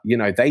cover,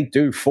 they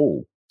do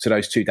fall to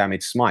those 2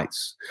 damage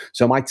smites.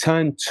 So my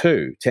turn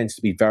 2 tends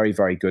to be very,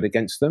 very good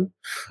against them.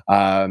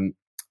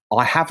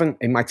 I haven't,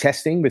 in my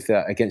testing with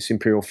against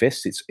Imperial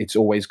Fists, it's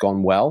always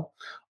gone well.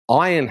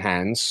 Iron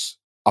Hands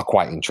are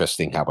quite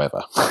interesting,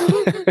 however,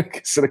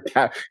 because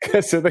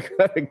of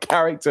the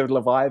character of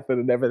Leviathan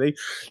and everything.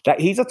 That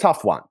he's a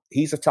tough one.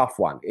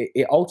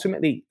 It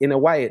ultimately, in a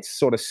way, it's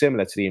sort of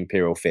similar to the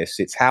Imperial Fists.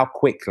 It's how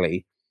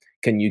quickly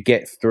can you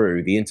get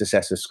through the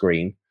intercessor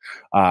screen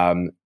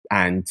and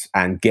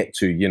get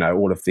to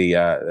all of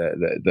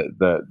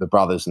the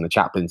brothers and the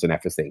chaplains and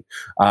everything.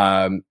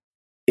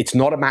 It's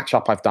not a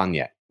matchup I've done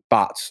yet,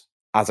 but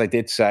as I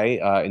did say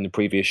in the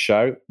previous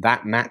show,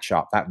 that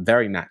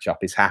very matchup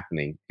is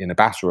happening in a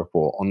battle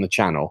report on the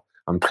channel.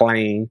 I'm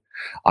playing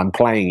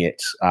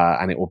it,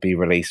 and it will be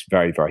released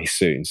very, very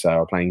soon. So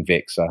I'm playing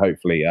Vic. So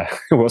hopefully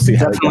we'll see.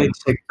 Definitely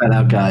check that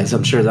out, guys.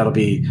 I'm sure that'll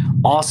be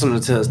awesome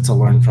to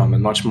learn from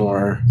and much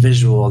more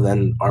visual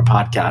than our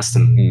podcast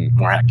and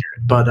more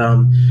accurate. But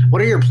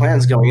what are your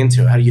plans going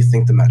into it? How do you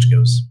think the match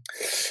goes?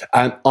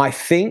 I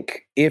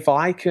think if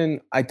I can,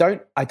 I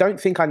don't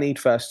think I need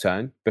first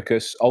turn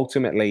because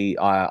ultimately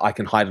I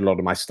can hide a lot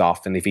of my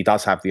stuff. And if he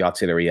does have the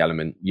artillery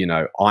element,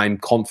 I'm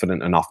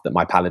confident enough that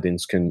my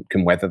paladins can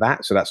weather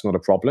that. So that's not a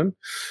problem.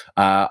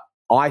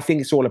 I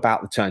think it's all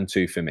about the turn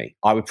 2 for me.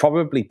 I would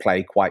probably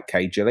play quite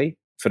cagily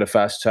for the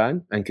first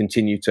turn and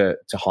continue to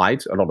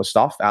hide a lot of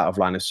stuff out of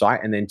line of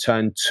sight. And then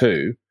turn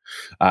 2,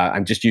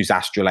 and just use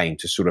Astral Aim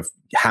to sort of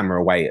hammer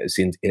away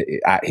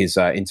at his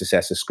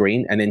intercessor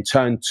screen. And then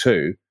turn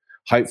 2,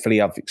 hopefully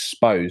I've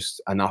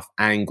exposed enough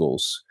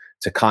angles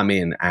to come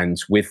in and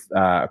with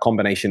a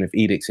combination of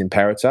Edict's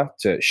Imperator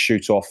to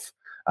shoot off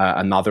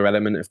another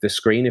element of the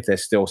screen if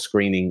there's still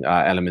screening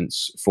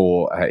elements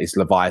for his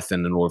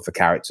Leviathan and all of the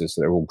characters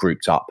that are all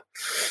grouped up.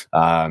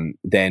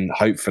 Then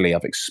hopefully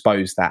I've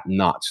exposed that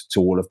nut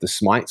to all of the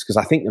smites, because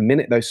I think the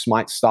minute those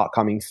smites start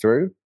coming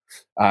through,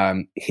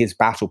 his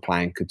battle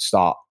plan could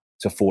start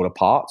to fall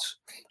apart.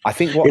 I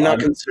think you're not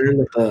concerned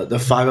with the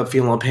 5-up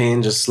Feeling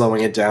Pain just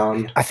slowing it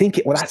down. I think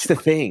that's the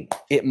thing.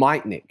 It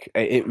might, Nick.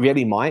 It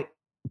really might.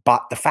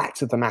 But the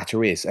fact of the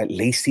matter is, at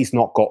least he's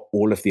not got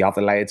all of the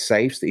other layered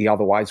saves that he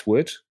otherwise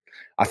would.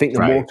 I think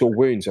the mortal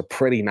wounds are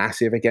pretty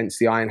massive against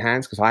the Iron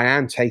Hands because I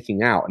am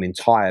taking out an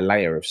entire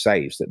layer of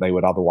saves that they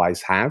would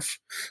otherwise have.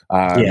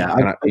 I've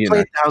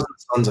played Thousand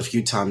Suns a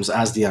few times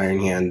as the Iron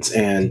Hands,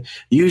 and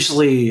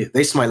usually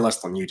they smite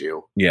less than you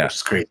do, which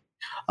is crazy.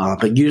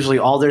 But usually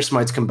all their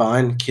smites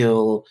combined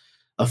kill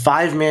a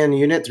 5-man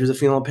unit through the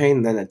Feeling Pain,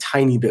 and then a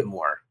tiny bit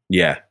more.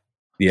 Yeah.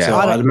 So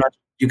I'd imagine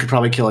you could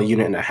probably kill a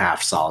unit and a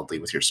half solidly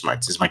with your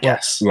smites, is my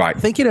guess. Right.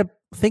 Thinking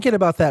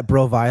about that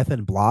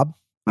Broviathan blob,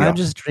 I'm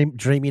just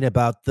dreaming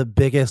about the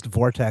biggest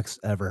vortex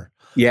ever.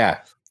 Yeah,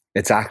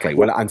 exactly.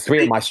 Well, and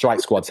 3 of my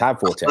strike squads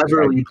have vortex. I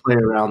really play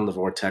around the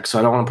vortex, so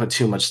I don't want to put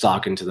too much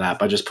stock into that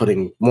by just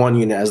putting one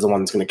unit as the one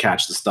that's going to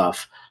catch the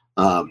stuff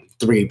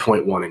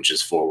 3.1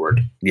 inches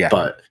forward. Yeah,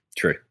 but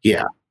true.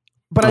 Yeah,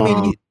 but I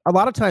mean, a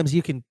lot of times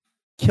you can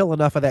kill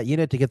enough of that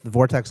unit to get the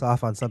vortex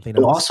off on something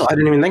else. Also, I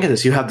didn't even think of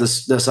this. You have the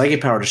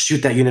psychic power to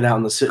shoot that unit out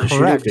in the psychic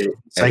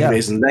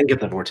phase and then get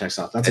the vortex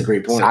off. That's a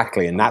great point.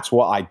 Exactly, and that's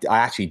what I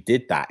actually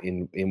did that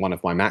in one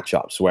of my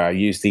matchups where I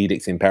used the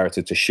Edict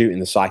Imperator to shoot in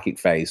the psychic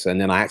phase,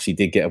 and then I actually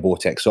did get a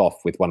vortex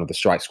off with one of the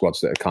strike squads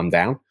that had come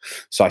down.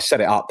 So I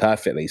set it up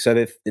perfectly.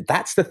 So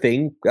that's the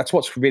thing. That's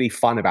what's really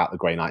fun about the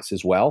Grey Knights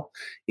as well,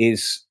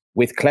 is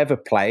with clever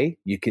play,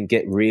 you can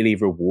get really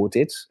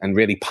rewarded and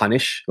really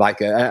punish like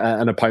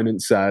an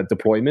opponent's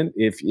deployment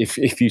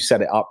if you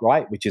set it up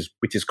right, which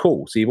is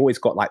cool. So you've always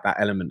got like that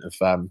element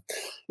of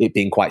it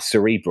being quite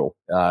cerebral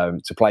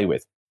to play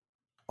with.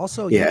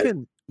 Also,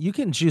 you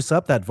can juice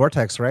up that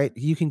vortex, right?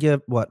 You can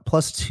give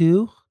 +2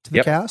 to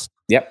the cast.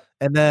 Yep.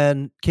 And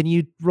then can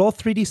you roll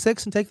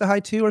 3d6 and take the high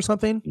 2 or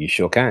something? You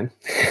sure can.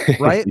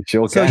 Right? You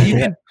sure so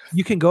can.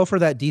 You can go for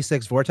that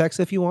d6 vortex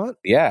if you want.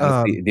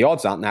 Yeah. The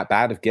odds aren't that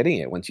bad of getting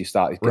it once you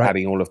start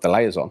adding all of the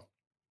layers on.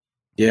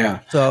 Yeah.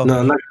 So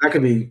No, that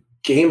could be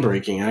game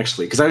breaking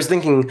actually. Because I was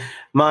thinking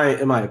my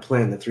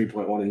plan, the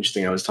 3.1 inch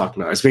thing I was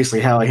talking about, is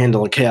basically how I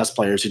handle chaos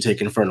players who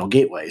take Infernal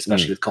Gateway,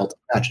 especially with Cult of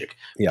Magic.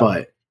 Yeah.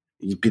 But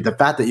the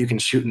fact that you can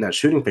shoot in that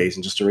shooting phase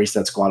and just erase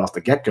that squad off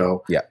the get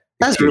go, Yeah.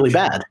 that's really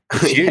bad.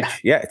 It's huge.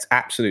 Yeah, it's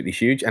absolutely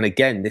huge. And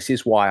again, this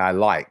is why I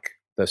like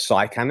the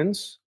Psy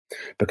Cannons,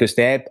 because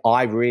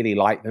I really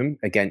like them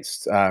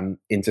against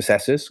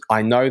intercessors.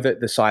 I know that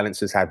the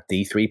silencers have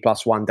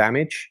D3+1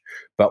 damage,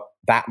 but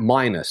that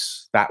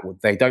minus that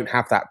they don't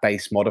have that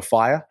base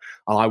modifier,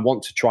 and I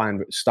want to try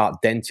and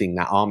start denting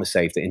that armor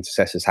save that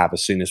intercessors have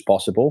as soon as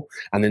possible.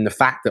 And then the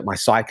fact that my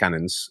Psy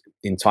Cannons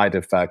in Tide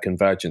of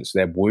Convergence,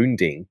 they're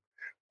wounding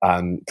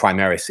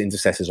Primaris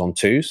intercessors on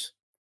 2s,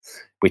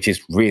 which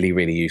is really,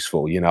 really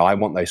useful. I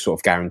want those sort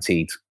of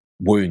guaranteed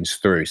wounds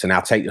through. So now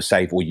take your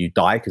save or you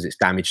die, because it's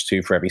damage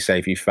 2 for every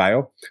save you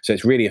fail. So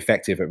it's really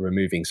effective at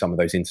removing some of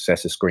those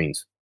intercessor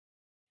screens.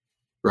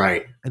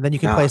 Right. And then you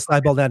can play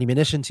Sideball down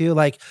ammunition too.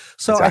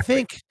 So exactly. I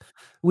think,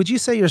 would you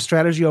say your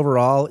strategy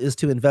overall is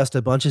to invest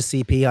a bunch of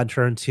CP on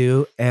turn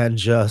 2 and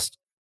just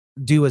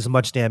do as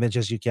much damage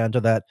as you can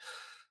to that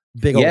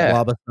big old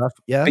blob of stuff?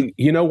 Yeah.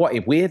 You know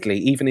what? Weirdly,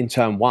 even in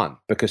turn 1,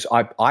 because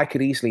I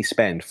could easily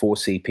spend 4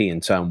 CP in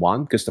turn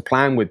 1, because the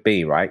plan would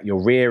be, right, your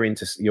rear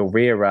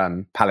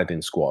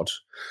Paladin squad,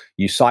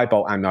 you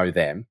Sidebolt ammo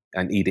them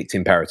and Edict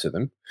Imperator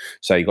them.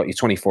 So you've got your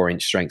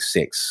 24-inch strength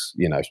 6,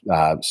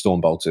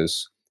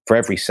 Stormbolters. For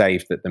every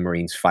save that the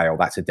Marines fail,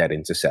 that's a dead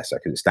intercessor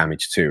because it's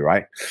damage 2,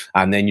 right?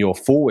 And then your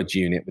forward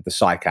unit with the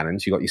Psy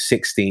Cannons, you've got your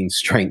 16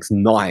 strength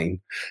 9,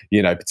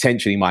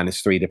 potentially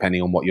 -3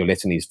 depending on what your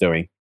litany is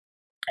doing.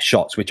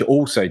 Shots, which are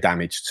also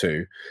damage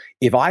 2.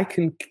 If I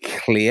can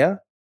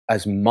clear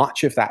as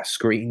much of that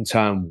screen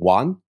turn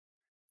 1,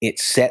 it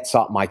sets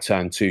up my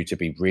turn 2 to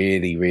be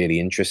really, really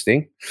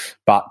interesting.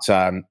 But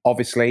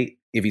obviously,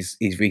 if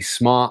he's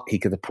smart, he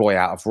could deploy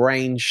out of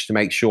range to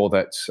make sure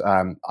that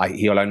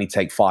he'll only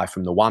take 5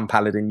 from the 1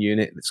 Paladin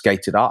unit that's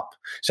gated up.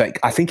 So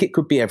I think it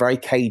could be a very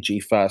cagey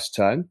first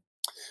turn,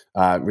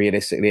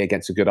 realistically,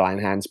 against a good Iron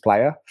Hands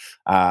player.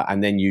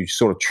 And then you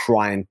sort of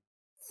try and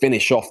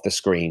finish off the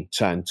screen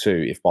turn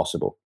 2 if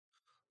possible.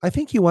 I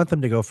think you want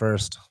them to go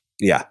first.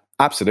 Yeah,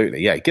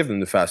 absolutely. Yeah, give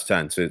them the first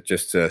turn so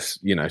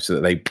that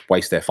they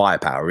waste their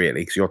firepower,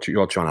 really, because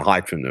you're trying to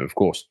hide from them, of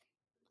course.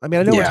 I mean,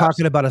 I know we're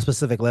talking about a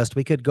specific list.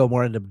 We could go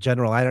more into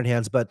general Iron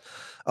Hands, but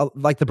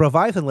like the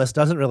Proviathan list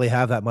doesn't really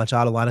have that much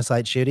out of line of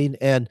sight shooting.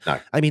 And no.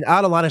 I mean,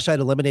 out of line of sight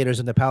eliminators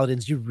and the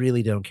Paladins, you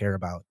really don't care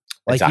about.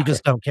 You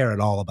just don't care at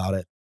all about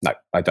it. No,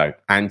 I don't.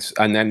 And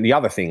then the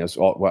other thing is,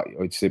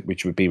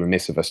 which would be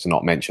remiss of us to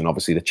not mention,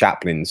 obviously the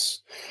chaplains,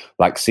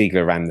 like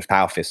Siegler ran the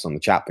Power Fists on the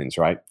chaplains,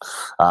 right?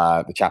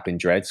 The chaplain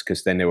dreads,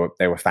 because then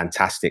they were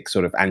fantastic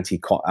sort of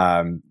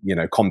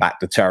combat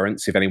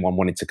deterrents. If anyone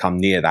wanted to come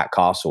near that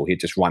castle, he'd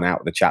just run out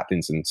with the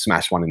chaplains and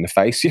smash one in the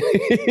face.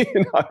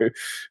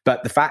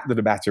 But the fact of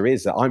the matter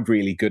is that I'm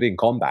really good in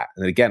combat,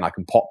 and again, I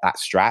can pop that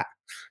strat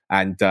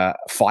and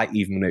fight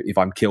even if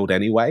I'm killed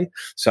anyway.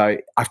 So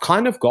I've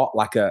kind of got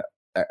like a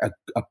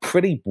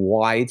pretty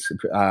wide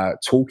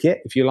toolkit,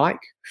 if you like,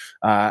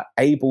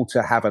 able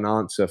to have an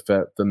answer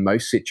for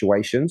most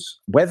situations.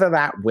 Whether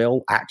that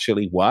will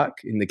actually work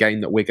in the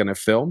game that we're going to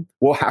film,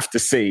 we'll have to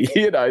see.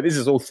 This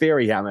is all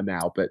theory hammer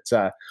now, but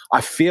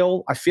I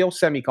feel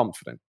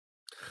semi-confident.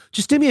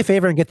 Just do me a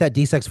favor and get that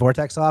D6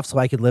 Vortex off so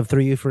I can live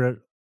through you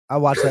I'll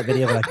watch that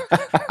video,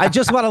 but I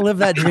just want to live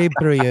that dream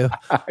through you.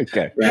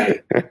 Okay.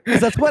 Because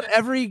that's what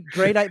every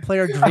Grey Knight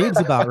player dreams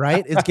about,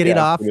 right? It's getting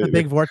off the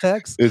big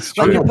vortex. It's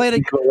true. You're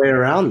playing a way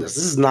around this.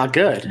 This is not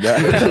good.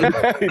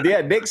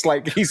 Yeah, Nick's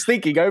he's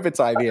thinking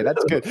overtime here.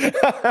 That's good.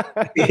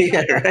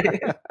 Yeah, right.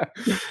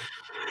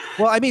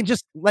 Well, I mean,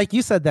 just like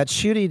you said, that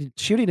shooting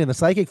in the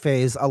psychic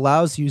phase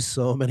allows you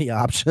so many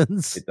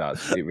options. It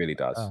does. It really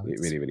does. It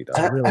really, really does.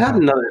 I have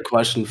another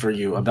question for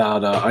you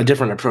about a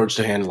different approach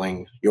to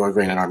handling your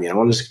Grey Knight army. I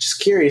was just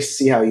curious to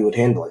see how you would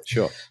handle it.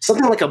 Sure.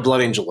 Something like a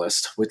Blood Angel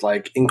list with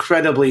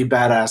incredibly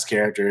badass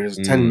characters,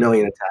 10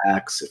 million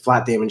attacks,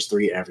 flat damage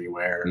 3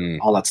 everywhere,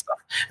 all that stuff.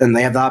 And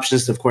they have the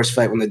options to, of course,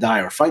 fight when they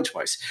die or fight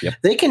twice. Yep.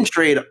 They can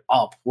trade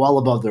up well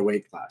above their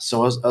weight class.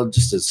 So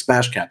just a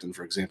Smash Captain,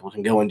 for example,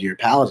 can go into your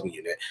Paladin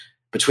unit.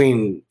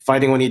 Between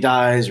fighting when he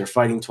dies or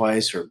fighting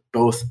twice or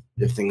both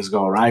if things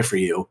go awry for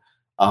you,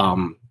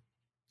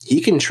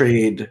 he can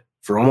trade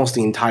for almost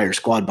the entire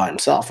squad by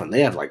himself. And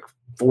they have 4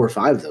 or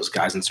 5 of those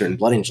guys in certain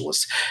Blood Angel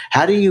lists.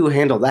 How do you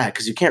handle that?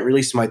 Because you can't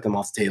really smite them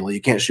off the table. You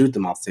can't shoot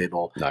them off the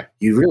table. No.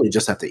 You really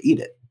just have to eat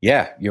it.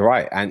 Yeah, you're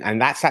right.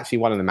 And that's actually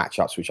one of the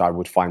matchups which I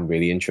would find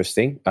really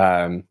interesting.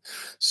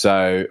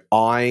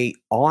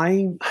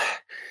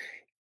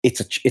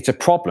 It's a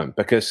problem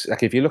because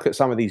if you look at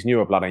some of these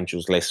newer Blood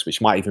Angels lists, which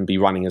might even be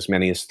running as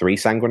many as 3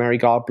 Sanguinary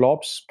Guard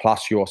blobs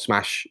plus your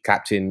Smash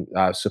Captain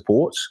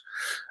supports,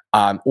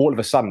 all of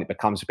a sudden it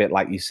becomes a bit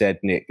like you said,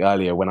 Nick,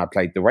 earlier when I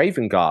played the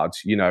Raven Guard.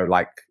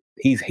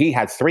 He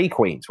had 3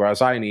 queens, whereas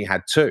I only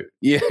had 2.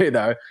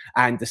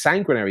 And the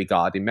Sanguinary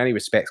Guard, in many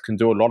respects, can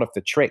do a lot of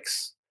the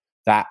tricks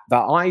that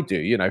I do,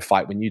 you know,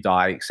 fight when you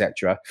die,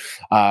 etc.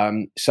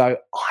 So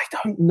I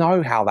don't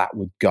know how that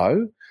would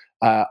go.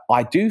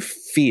 I do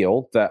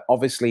feel that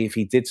obviously if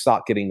he did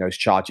start getting those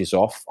charges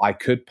off, I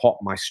could pop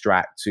my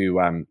strat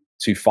to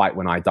fight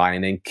when I die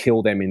and then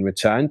kill them in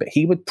return. But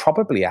he would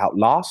probably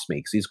outlast me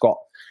because he's got,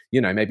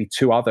 you know, maybe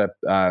two other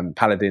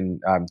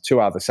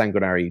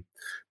sanguinary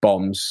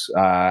bombs,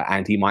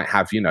 and he might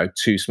have, you know,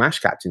 2 smash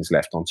captains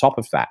left on top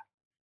of that.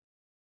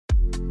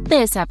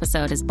 This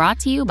episode is brought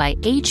to you by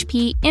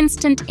HP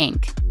Instant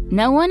Ink.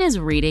 No one is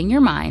reading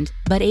your mind,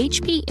 but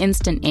HP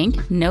Instant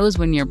Ink knows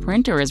when your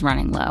printer is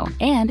running low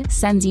and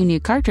sends you new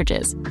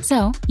cartridges,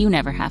 so you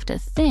never have to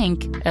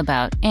think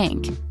about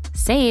ink.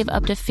 Save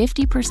up to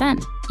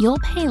 50%. You'll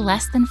pay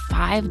less than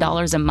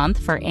 $5 a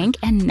month for ink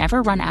and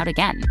never run out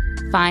again.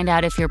 Find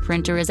out if your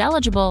printer is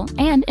eligible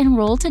and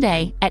enroll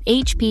today at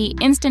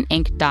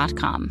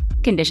hpinstantink.com.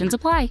 Conditions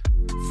apply.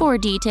 For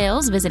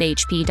details, visit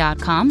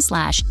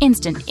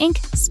hp.com/instantink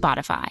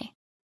Spotify.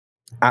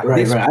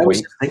 Right. I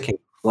was thinking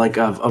like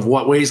of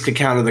what ways could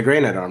counter the Grey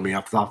Knight army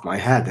off the top of my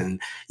head,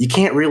 and you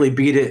can't really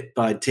beat it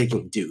by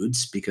taking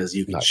dudes because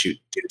you can shoot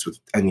dudes with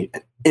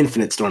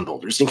infinite storm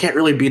bolters. You can't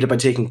really beat it by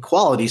taking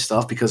quality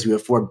stuff because you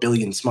have 4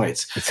 billion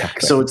smites.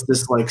 Exactly. So it's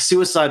this like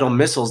suicidal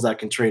missiles that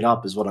can trade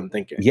up is what I'm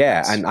thinking.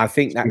 Yeah, and I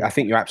think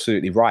you're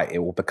absolutely right. It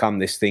will become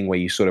this thing where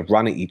you sort of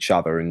run at each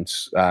other and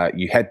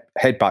you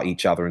headbutt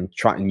each other and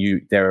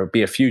there will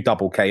be a few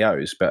double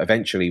KOs, but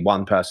eventually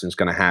one person's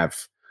going to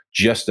have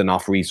just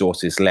enough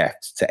resources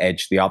left to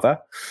edge the other.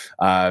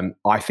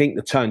 I think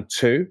the turn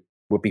 2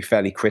 would be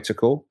fairly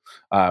critical,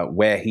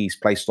 where he's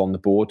placed on the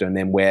board and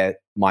then where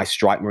my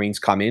Strike Marines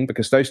come in,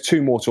 because those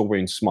 2 mortal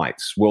wound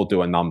smites will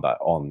do a number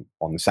on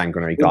the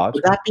Sanguinary Guard.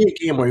 Would that be a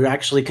game where you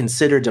actually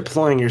consider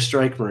deploying your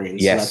Strike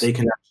Marines so that they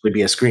can actually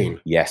be a screen?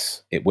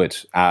 Yes, it would.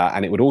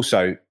 And it would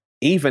also,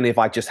 even if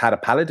I just had a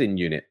Paladin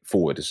unit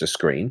forward as a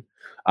screen,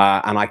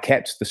 and I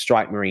kept the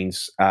Strike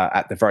Marines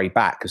at the very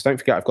back, because don't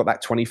forget, I've got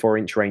that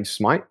 24-inch range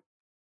smite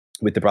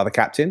with the Brother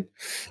Captain.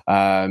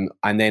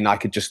 And then I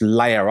could just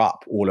layer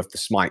up all of the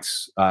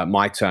smites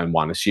my turn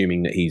 1,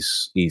 assuming that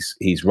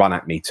he's run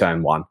at me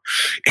turn 1.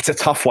 It's a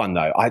tough one,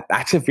 though.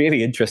 That's a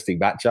really interesting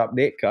matchup,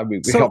 Nick. I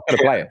mean, we're not going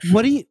to play it.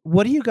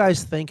 What do you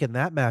guys think in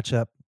that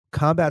matchup?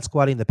 Combat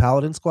squatting the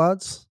Paladin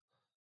squads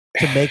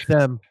to make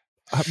them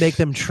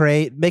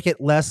trade, make it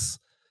less.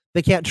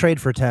 They can't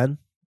trade for 10.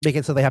 Make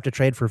it so they have to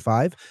trade for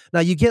 5. Now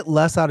you get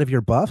less out of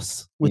your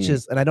buffs, which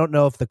is, and I don't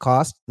know if the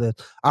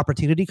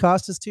opportunity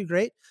cost is too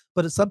great,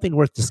 but it's something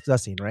worth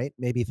discussing, right?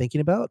 Maybe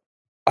thinking about.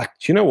 Do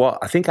you know what?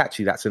 I think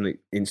actually that's an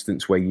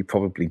instance where you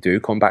probably do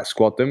combat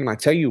squad them. And I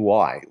tell you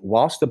why.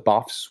 Whilst the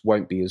buffs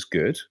won't be as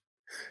good,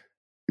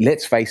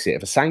 let's face it,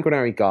 if a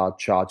Sanguinary Guard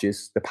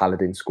charges the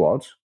Paladin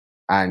squad,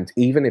 and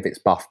even if it's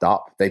buffed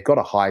up, they've got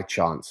a high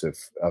chance of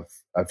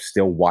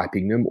still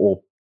wiping them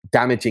or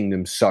damaging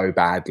them so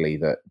badly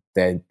that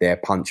their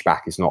punch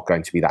back is not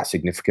going to be that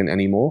significant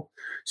anymore.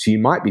 So you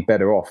might be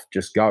better off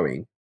just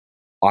going,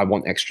 I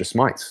want extra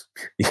smites.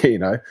 You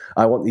know,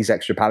 I want these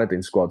extra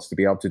Paladin squads to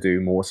be able to do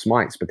more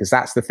smites, because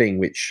that's the thing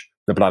which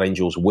the Blood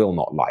Angels will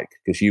not like,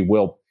 because you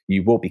will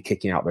be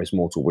kicking out those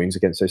mortal wounds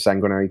against those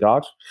Sanguinary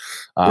Guard.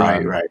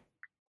 Right.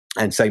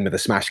 And same with the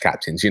Smash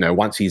Captains. You know,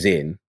 once he's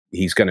in,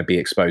 he's going to be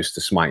exposed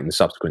to smite in the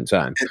subsequent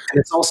turn. And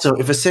it's also,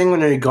 if a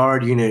Sanguinary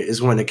Guard unit is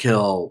going to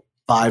kill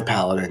 5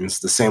 Paladins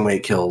the same way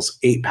it kills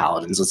 8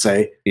 Paladins, let's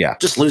say,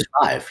 just lose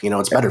 5. You know,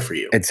 it's better for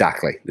you.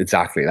 Exactly.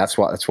 That's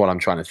what I'm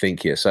trying to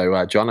think here.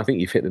 So, John, I think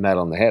you've hit the nail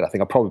on the head. I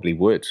think I probably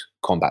would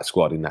combat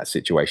squad in that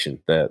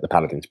situation, the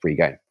Paladins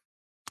pre-game.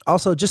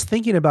 Also, just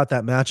thinking about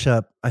that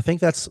matchup, I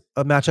think that's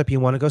a matchup you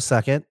want to go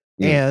second,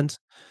 and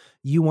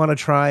you want to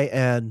try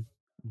and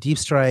deep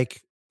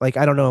strike. Like,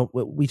 I don't know,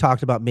 we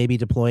talked about maybe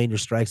deploying your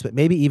strikes, but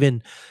maybe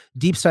even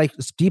deep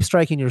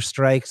striking your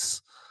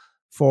strikes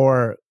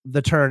for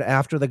the turn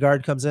after the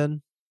guard comes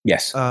in.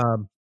 Yes.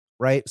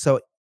 Right.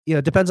 So, you know,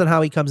 it depends on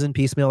how he comes in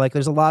piecemeal. Like,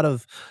 there's a lot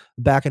of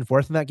back and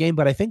forth in that game,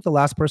 but I think the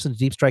last person to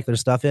deep strike their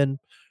stuff in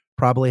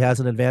probably has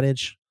an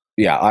advantage.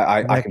 Yeah,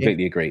 I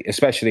completely agree,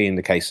 especially in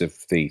the case of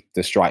the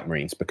Strike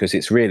Marines, because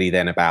it's really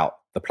then about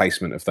the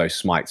placement of those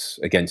smites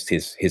against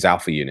his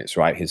alpha units,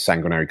 right? His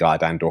Sanguinary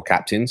Guard and/or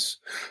captains.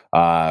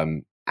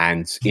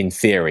 And in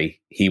theory,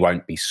 he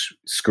won't be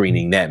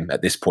screening them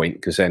at this point,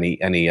 because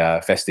any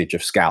vestige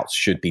of scouts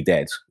should be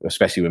dead,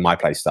 especially with my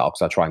play style,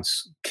 because I try and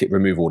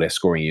remove all their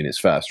scoring units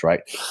first,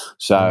 right?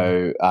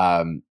 So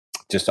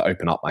just to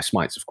open up my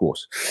smites, of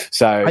course.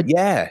 So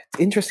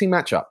interesting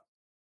matchup.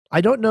 I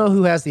don't know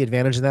who has the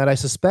advantage in that. I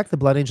suspect the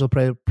Blood Angel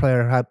player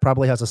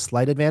probably has a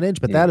slight advantage,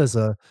 but that is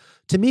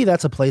to me,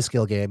 that's a play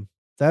skill game.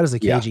 That is a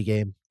cagey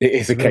game. It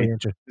is a game.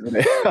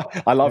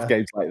 I love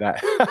games like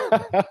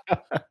that.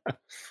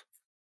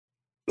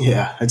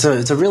 Yeah, it's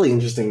a really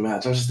interesting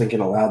match. I was just thinking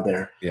aloud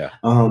there. Yeah.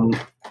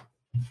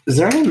 Is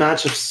there any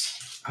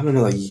matchups? I don't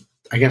know. Like,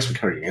 I guess we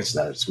already answered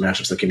that. It's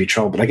matchups that can be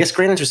trouble, but I guess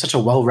Grey Knights are such a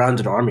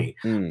well-rounded army.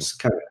 Just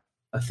kind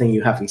of a thing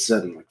you haven't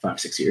said in like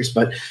 5-6 years,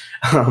 but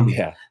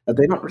Yeah. that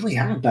they don't really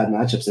have bad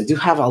matchups. They do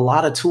have a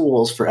lot of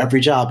tools for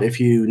every job if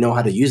you know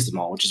how to use them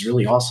all, which is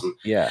really awesome.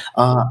 Yeah.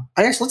 I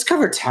guess let's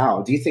cover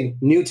Tau. Do you think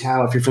new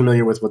Tau, if you're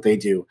familiar with what they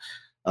do,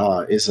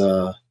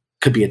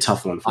 could be a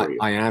tough one for you?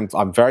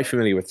 I'm very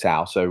familiar with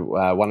Tau. So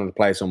one of the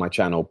players on my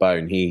channel,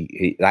 Bone,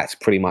 he that's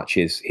pretty much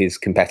his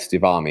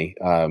competitive army.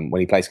 When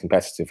he plays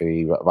competitively,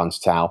 he runs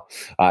Tau.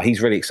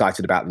 He's really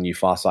excited about the new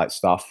Farsight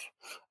stuff.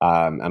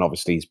 And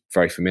obviously he's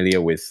very familiar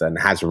with and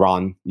has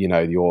run,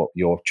 your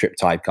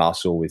Triptide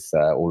Castle with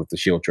all of the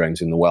shield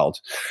drones in the world.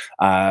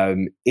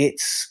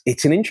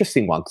 It's an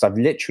interesting one because I've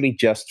literally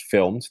just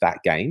filmed that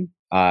game.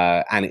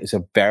 And it was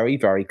a very,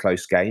 very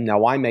close game.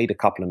 Now, I made a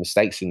couple of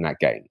mistakes in that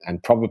game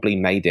and probably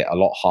made it a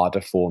lot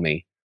harder for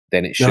me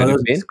than it should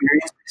have been.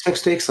 Experience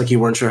mistakes, like you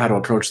weren't sure how to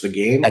approach the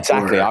game?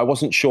 Exactly. I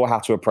wasn't sure how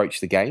to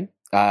approach the game.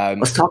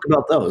 Let's talk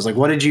about those. Like,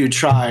 what did you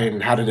try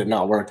and how did it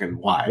not work and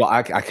why? Well,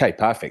 okay,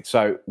 perfect.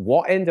 So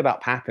what ended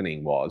up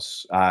happening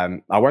was,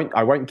 I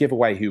won't give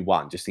away who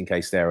won, just in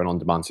case they're an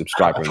on-demand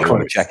subscriber and they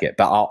want to check it.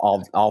 But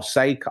I'll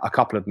say a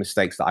couple of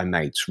mistakes that I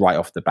made right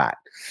off the bat.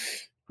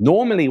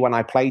 Normally, when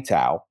I play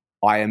Tau,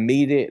 I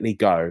immediately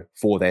go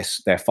for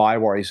their fire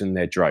warriors and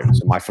their drones.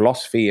 And my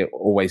philosophy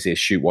always is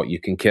shoot what you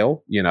can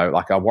kill.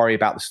 Like I worry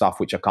about the stuff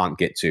which I can't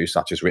get to,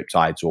 such as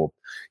Riptides or,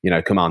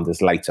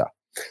 commanders later.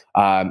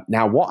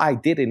 Now, what I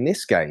did in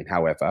this game,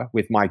 however,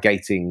 with my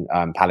gating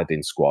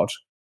paladin squad,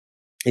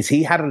 is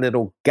he had a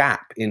little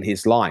gap in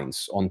his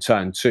lines on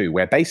turn 2,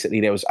 where basically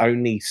there was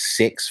only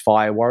 6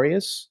 fire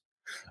warriors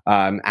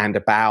and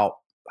about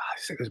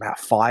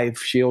 5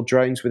 shield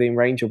drones within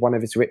range of one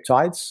of his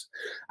Riptides.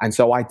 And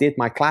so I did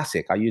my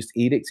classic. I used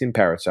Edict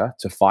Imperator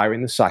to fire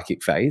in the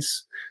psychic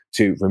phase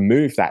to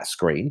remove that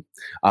screen.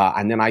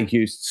 And then I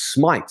used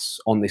Smites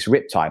on this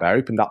Riptide. I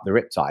opened up the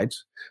Riptide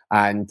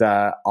and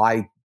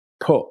I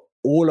put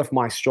all of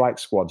my strike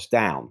squads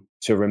down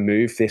to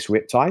remove this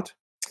Riptide.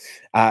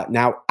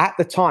 Now, at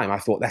the time, I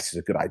thought, this is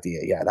a good idea.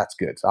 Yeah, that's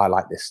good. I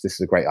like this. This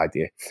is a great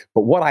idea.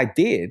 But what I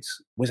did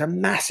was a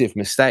massive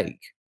mistake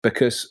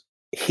because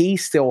he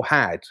still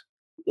had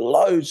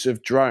loads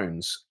of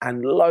drones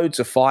and loads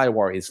of fire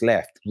warriors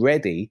left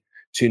ready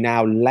to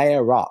now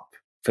layer up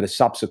for the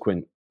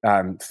subsequent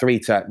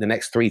the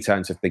next 3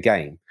 turns of the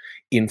game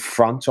in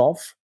front of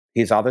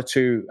his other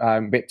 2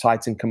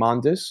 Riptides and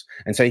commanders.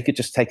 And so he could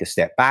just take a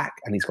step back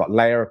and he's got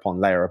layer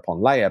upon layer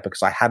upon layer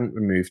because I hadn't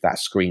removed that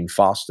screen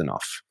fast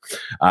enough.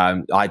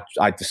 I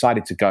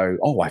decided to go,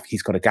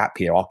 he's got a gap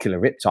here. I'll kill a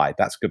Riptide.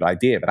 That's a good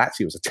idea. But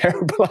actually it was a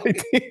terrible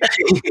idea.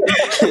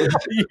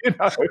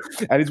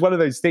 And it's one of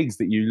those things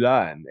that you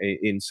learn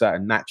in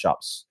certain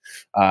matchups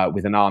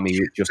with an army.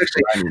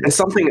 It's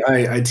something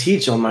I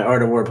teach on my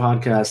Art of War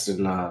podcast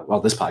and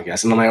this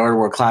podcast and on my Art of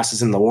War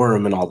classes in the War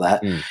Room and all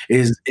that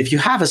is if you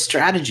have a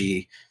strategy,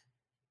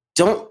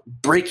 don't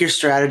break your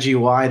strategy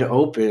wide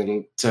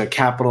open to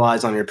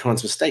capitalize on your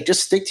opponent's mistake.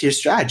 Just stick to your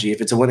strategy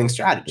if it's a winning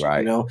strategy.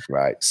 Right.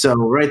 Right. So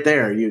right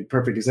there,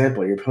 perfect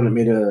example. Your opponent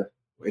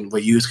made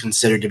what you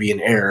considered to be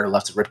an error,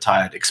 left a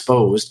Riptide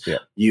exposed. Yeah.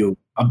 You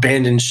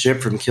abandoned ship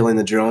from killing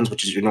the drones,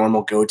 which is your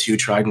normal go-to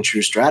tried and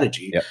true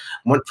strategy. Yeah.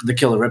 Went for the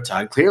kill of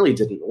Riptide, clearly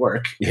didn't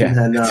work. Yeah, and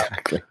then,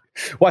 exactly.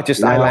 Well,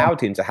 I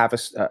allowed him to have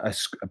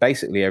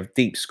basically a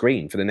deep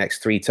screen for the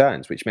next 3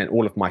 turns, which meant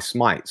all of my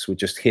smites were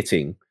just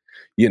hitting,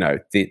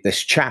 this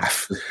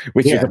chaff,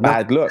 which is a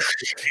bad look.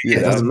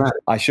 It doesn't matter.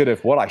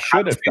 What I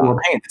should have done.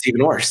 It's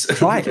even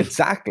worse. Right,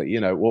 exactly.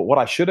 What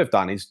I should have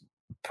done is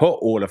put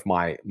all of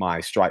my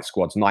strike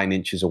squads 9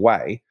 inches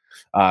away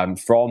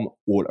from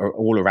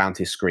all around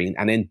his screen,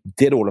 and then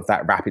did all of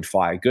that rapid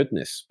fire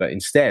goodness. But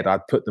instead, I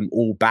put them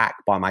all back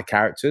by my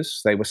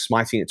characters. They were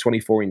smiting at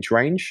 24-inch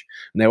range,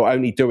 and they were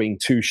only doing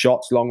 2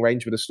 shots long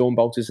range with the storm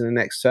bolters in the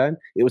next turn.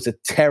 It was a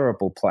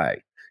terrible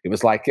play. It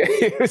was like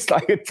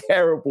a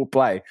terrible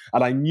play,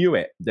 and I knew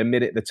it the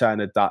minute the turn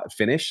had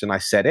finished, and I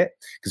said it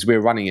because we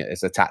were running it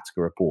as a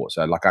tactical report.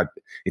 So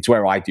it's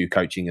where I do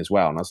coaching as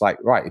well, and I was like,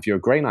 right, if you're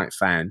a Grey Knight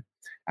fan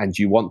and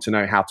you want to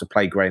know how to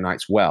play Grey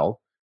Knights well,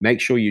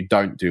 make sure you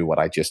don't do what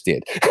I just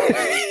did.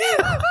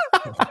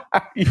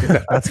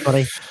 That's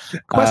funny.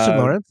 Question,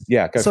 Lawrence.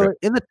 Yeah. So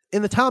in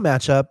the Tau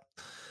matchup,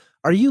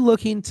 are you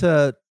looking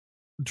to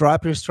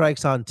drop your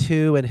strikes on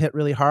 2 and hit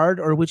really hard,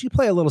 or would you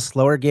play a little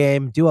slower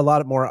game, do a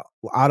lot more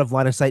out of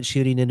line of sight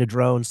shooting into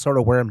drones, sort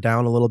of wear them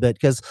down a little bit?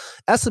 Because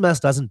SMS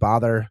doesn't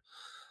bother.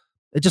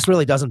 It just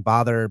really doesn't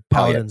bother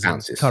paladins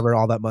and cover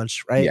all that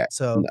much, right? Yeah,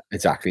 so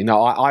exactly.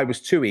 No, I was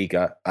too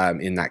eager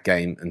in that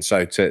game, and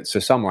so to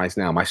summarize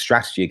now, my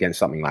strategy against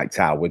something like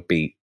Tau would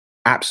be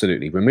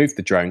absolutely remove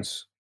the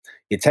drones.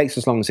 It takes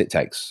as long as it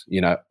takes.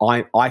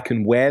 I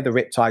can wear the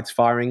Riptides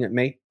firing at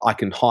me. I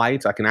can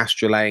hide. I can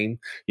astrolane.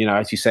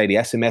 As you say, the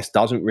SMS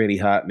doesn't really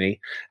hurt me,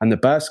 and the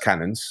burst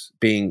cannons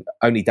being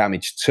only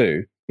damaged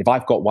 2. If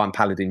I've got 1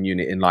 paladin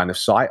unit in line of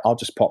sight, I'll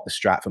just pop the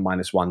strat for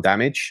 -1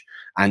 damage.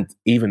 And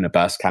even the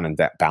burst cannon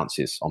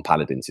bounces on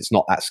paladins. It's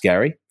not that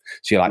scary.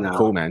 So you're like,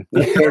 cool, man.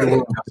 The third one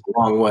goes a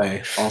long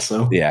way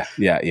also. Yeah.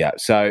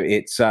 So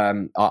it's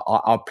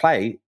I'll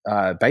play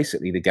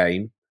basically the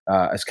game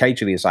as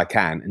cagely as I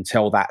can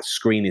until that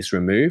screen is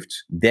removed.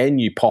 Then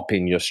you pop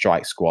in your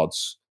strike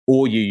squads,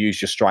 or you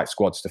use your strike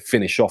squads to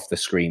finish off the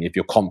screen if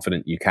you're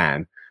confident you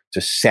can,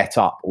 to set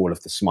up all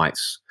of the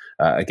smites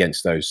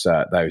against those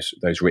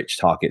rich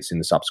targets in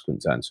the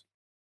subsequent turns.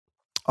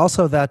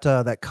 Also,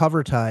 that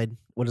cover tide,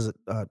 what is it?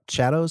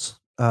 Shadows.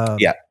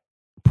 Yeah.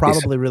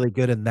 Probably really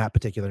good in that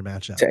particular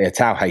matchup.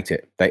 Tau hate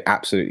it.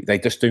 They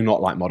just do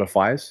not like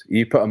modifiers.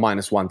 You put a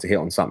 -1 to hit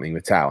on something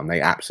with Tau, and they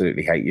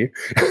absolutely hate you.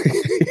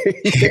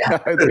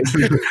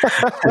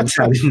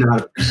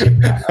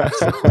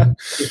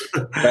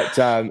 But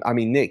I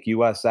mean, Nick, you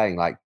were saying,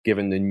 like,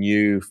 given the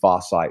new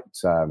Farsight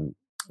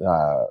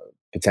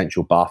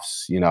potential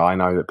buffs, I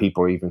know that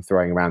people are even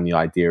throwing around the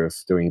idea of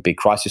doing big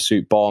crisis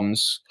suit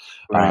bombs.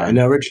 Right. I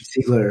know Richard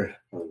Siegler,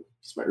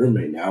 he's my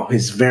roommate now,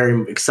 he's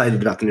very excited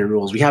about the new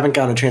rules. We haven't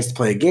gotten a chance to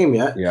play a game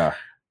yet. Yeah.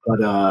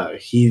 But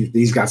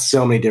he's got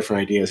so many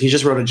different ideas. He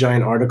just wrote a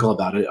giant article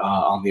about it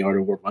on the Art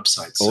of War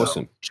website. So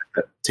awesome.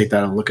 Take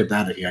that and look at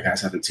that if you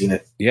guys haven't seen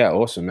it. Yeah,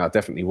 awesome. I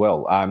definitely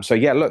will. So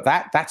yeah, look,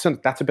 that's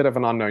a bit of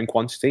an unknown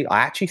quantity. I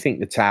actually think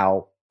the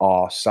Tau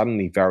are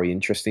suddenly very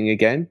interesting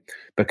again,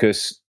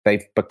 because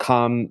they've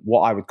become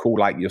what I would call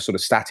like your sort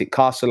of static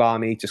castle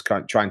army, just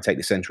try and take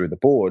the center of the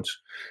board,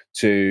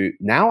 to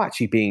now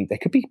actually being, they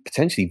could be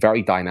potentially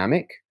very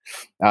dynamic,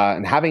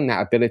 and having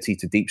that ability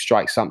to deep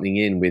strike something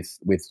in with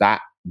that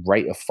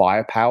rate of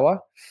firepower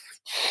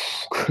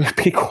could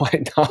be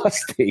quite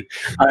nasty.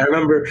 I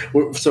remember,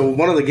 so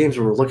one of the games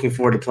we're looking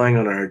forward to playing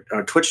on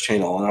our Twitch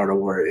channel on Art of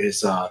War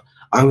is I'm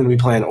going to be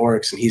playing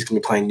Oryx, and he's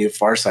going to be playing new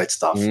Farsight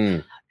stuff.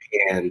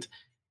 And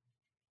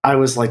I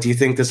was like, do you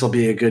think this will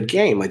be a good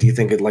game? Like, do you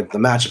think the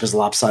matchup is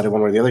lopsided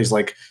one way or the other? He's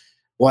like,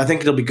 well, I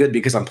think it'll be good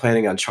because I'm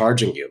planning on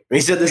charging you. And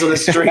he said this with a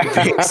straight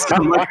face.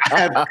 I'm like,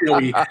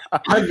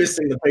 I'm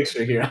missing the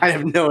picture here. I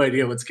have no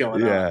idea what's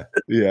going on.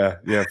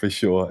 Yeah, for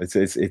sure.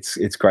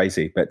 It's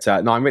crazy, but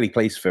no, I'm really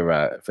pleased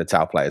for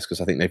Tau players, because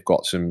I think they've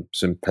got some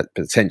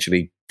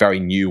potentially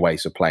very new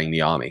ways of playing the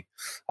army,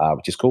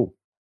 which is cool.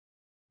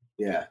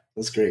 Yeah,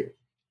 that's great.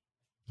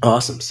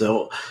 Awesome.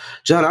 So,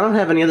 John, I don't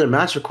have any other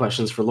matchup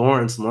questions for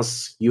Lawrence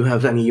unless you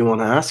have any you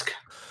want to ask.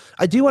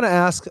 I do want to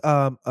ask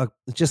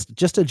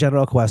just a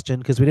general question,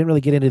 because we didn't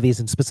really get into these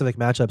in specific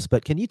matchups,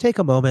 but can you take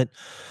a moment,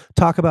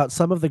 talk about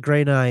some of the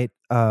Grey Knight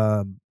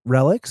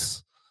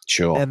relics?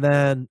 Sure. And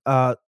then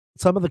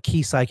some of the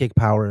key psychic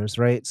powers,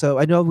 right? So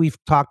I know we've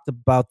talked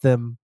about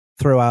them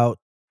throughout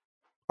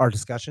our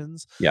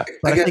discussions. Yeah.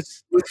 But I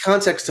guess with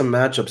context to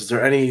matchups, is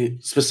there any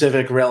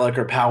specific relic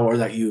or power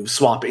that you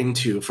swap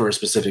into for a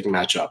specific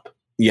matchup?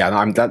 Yeah,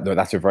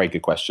 that's a very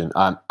good question.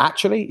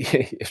 Actually,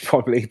 it's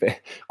probably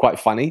quite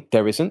funny.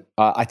 There isn't.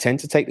 I tend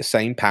to take the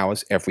same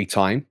powers every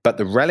time, but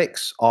the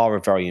relics are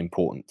a very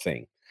important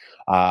thing.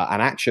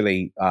 And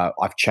actually,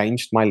 I've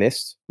changed my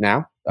list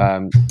now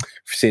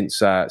since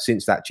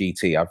that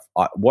GT.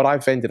 What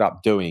I've ended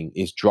up doing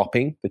is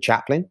dropping the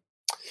chaplain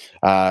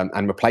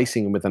and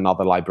replacing him with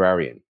another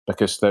librarian,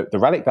 because the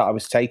relic that I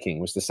was taking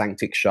was the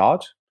Sanctic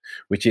Shard,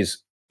 which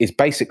is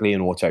basically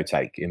an auto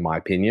take, in my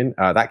opinion.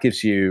 That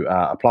gives you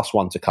a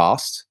 +1 to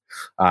cast,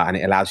 and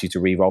it allows you to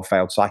reroll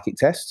failed psychic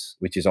tests,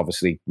 which is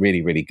obviously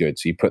really, really good.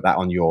 So you put that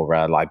on your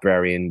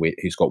librarian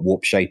who's got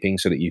warp shaping,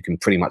 so that you can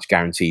pretty much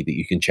guarantee that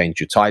you can change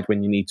your tide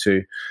when you need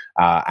to.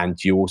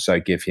 And you also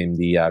give him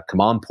the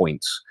command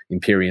points,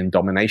 Empyrean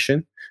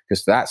Domination,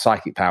 because that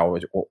psychic power,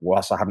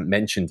 whilst I haven't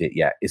mentioned it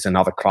yet, is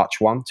another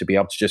clutch one. To be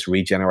able to just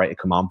regenerate a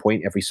command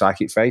point every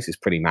psychic phase is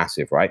pretty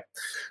massive, right?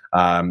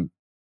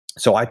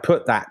 So I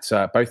put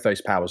both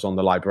those powers on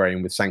the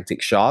librarian with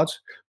Sanctic Shard.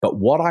 But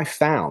what I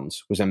found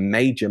was a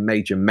major,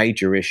 major,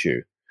 major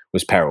issue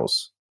was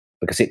perils.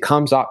 Because it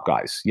comes up,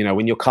 guys.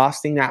 When you're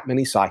casting that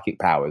many psychic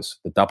powers,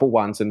 the double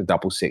ones and the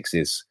double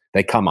sixes,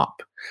 they come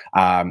up.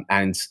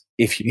 And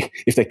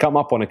if they come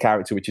up on a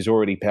character which is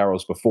already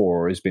perils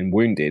before or has been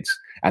wounded,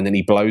 and then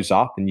he blows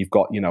up and you've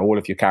got, all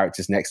of your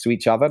characters next to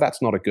each other,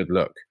 that's not a good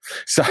look.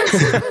 So,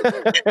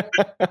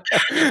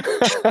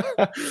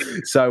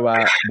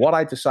 what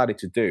I decided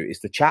to do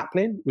is, the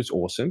chaplain was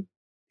awesome.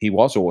 He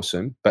was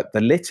awesome, but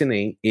the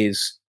litany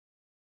is,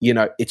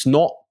 it's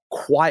not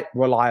quite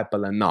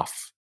reliable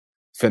enough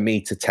for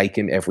me to take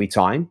him every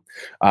time,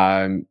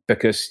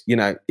 because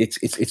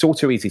it's all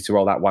too easy to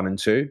roll that 1 and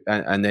 2,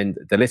 and then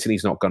the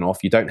litany's not gone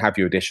off. You don't have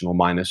your additional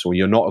minus, or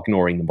you're not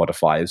ignoring the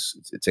modifiers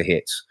to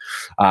hit.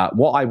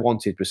 What I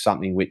wanted was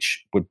something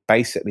which would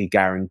basically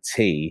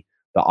guarantee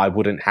that I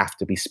wouldn't have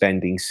to be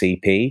spending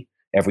CP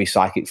every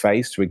psychic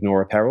phase to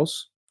ignore a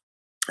perils.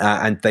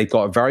 And they've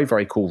got a very,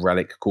 very cool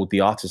relic called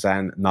the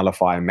Artisan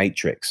Nullifier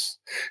Matrix.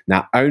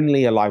 Now,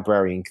 only a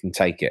librarian can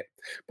take it.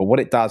 But what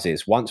it does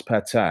is, once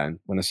per turn,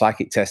 when a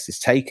psychic test is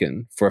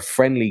taken for a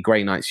friendly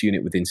Grey Knights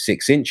unit within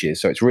 6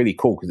 inches, so it's really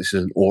cool because this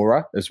is an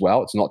aura as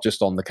well. It's not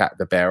just on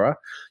the bearer.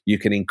 You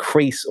can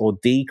increase or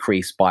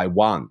decrease by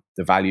 1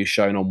 the value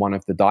shown on one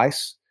of the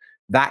dice.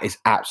 That is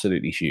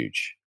absolutely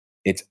huge.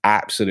 It's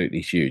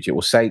absolutely huge. It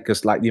will say, because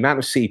the amount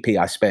of CP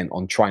I spent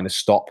on trying to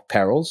stop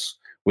perils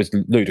was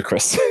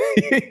ludicrous.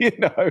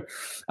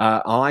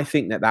 I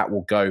think that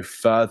will go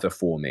further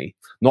for me.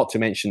 Not to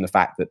mention the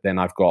fact that then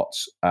I've got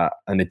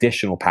an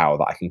additional power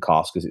that I can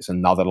cast because it's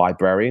another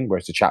librarian,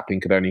 whereas the chaplain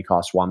could only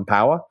cast one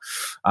power.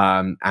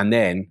 And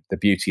then the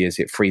beauty is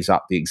it frees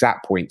up the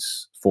exact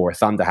points for a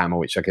Thunderhammer,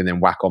 which I can then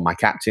whack on my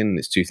captain, and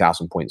it's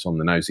 2,000 points on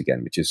the nose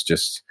again, which is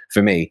just,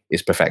 for me,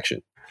 is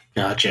perfection.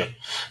 Gotcha.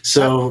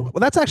 So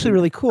that's actually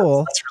really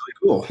cool. That's really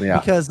cool. Yeah.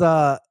 Because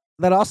that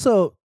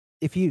also,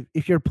 if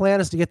your plan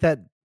is to get that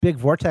big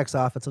vortex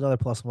off, it's another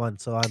 +1.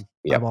 So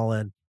I'm all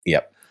in.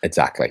 Yep,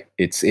 exactly.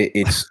 It's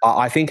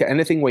I think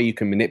anything where you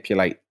can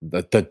manipulate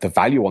the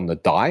value on the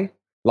die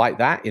like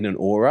that in an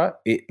aura,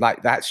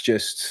 it's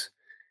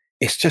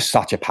just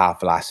such a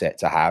powerful asset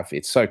to have.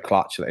 It's so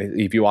clutch.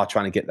 If you are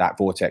trying to get that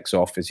vortex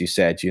off, as you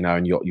said,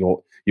 and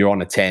you're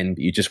on a 10,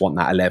 but you just want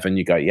that 11,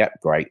 you go, yep,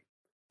 great,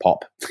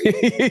 pop.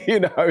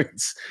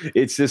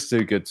 It's just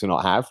too good to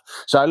not have.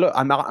 So look,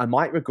 I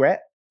might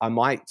regret. I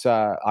might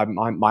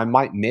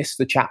miss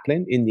the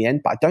chaplain in the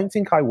end, but I don't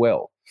think I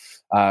will,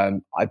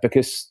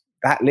 because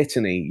that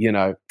litany,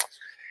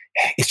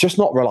 it's just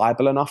not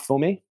reliable enough for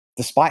me.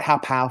 Despite how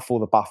powerful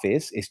the buff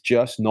is, it's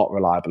just not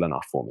reliable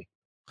enough for me.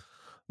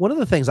 One of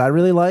the things I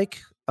really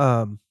like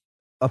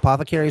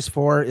Apothecaries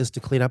for is to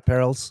clean up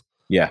perils.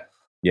 Yeah,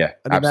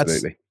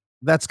 absolutely.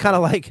 That's kind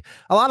of like,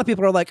 a lot of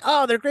people are like,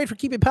 oh, they're great for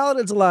keeping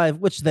paladins alive,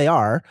 which they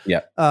are. Yeah.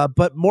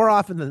 But more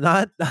often than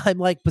not, I'm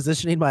like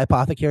positioning my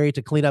apothecary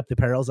to clean up the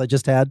perils I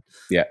just had.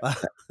 Yeah.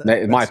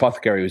 My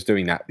apothecary was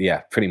doing that.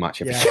 Yeah, pretty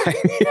much every game.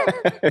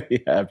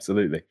 Yeah,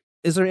 absolutely.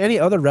 Is there any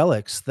other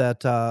relics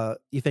that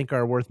you think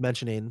are worth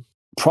mentioning?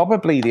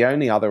 Probably the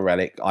only other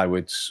relic I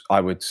would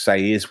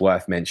say is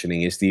worth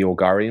mentioning is the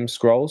Augurium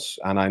scrolls.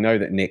 And I know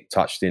that Nick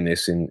touched in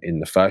this in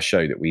the first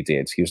show that we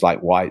did. He was like,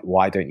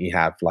 why don't you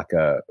have like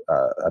a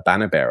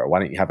banner bearer? Why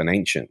don't you have an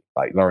ancient?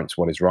 Like, Lawrence,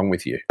 what is wrong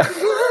with you?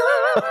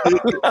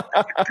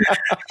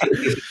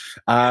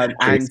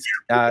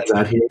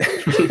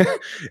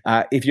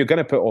 If you're going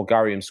to put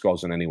Augurium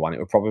scrolls on anyone, it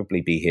would probably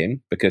be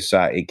him, because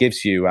it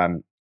gives you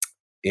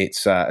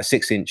it's a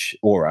 6-inch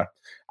aura.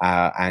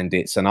 And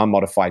it's an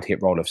unmodified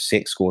hit roll of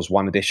 6, scores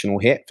 1 additional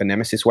hit for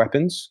nemesis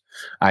weapons.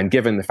 And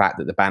given the fact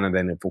that the banner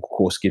then, of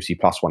course, gives you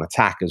 +1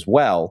 attack as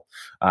well,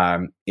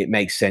 it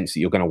makes sense that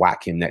you're going to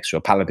whack him next to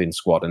a paladin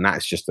squad, and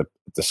that's just a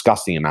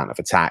disgusting amount of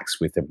attacks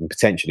with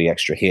potentially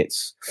extra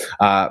hits.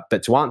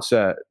 But to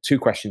answer 2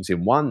 questions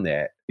in one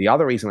there, the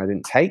other reason I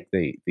didn't take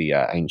the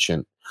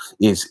ancient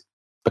is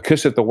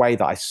because of the way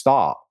that I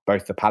start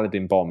both the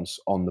paladin bombs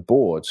on the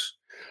boards,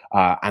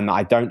 and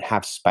I don't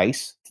have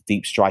space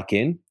deep strike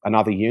in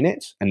another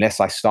unit unless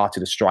I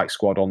started a strike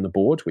squad on the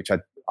board, which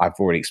I've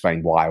already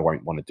explained why I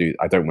don't want to do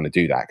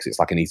that, because it's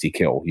like an easy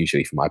kill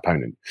usually for my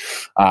opponent.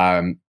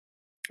 I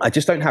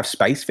just don't have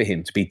space for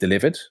him to be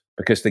delivered,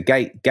 because the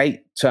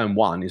gate turn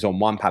 1 is on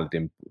one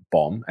paladin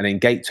bomb, and then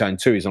gate turn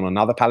 2 is on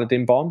another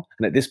paladin bomb,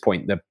 and at this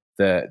point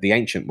the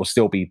ancient will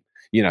still be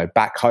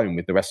back home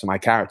with the rest of my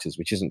characters,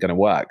 which isn't going to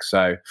work.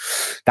 So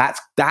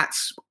that's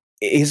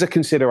it is a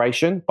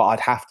consideration, but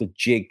I'd have to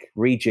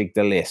rejig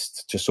the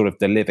list to sort of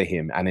deliver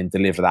him and then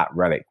deliver that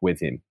relic with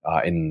him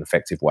in an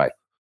effective way.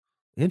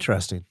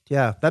 Interesting.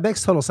 Yeah, that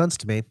makes total sense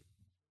to me.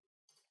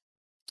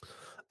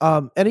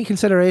 Any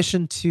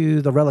consideration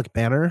to the relic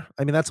banner?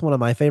 I mean, that's one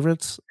of my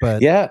favorites.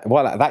 But yeah,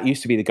 well, that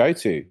used to be the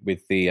go-to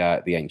with the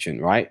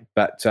ancient, right?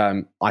 But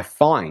I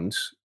find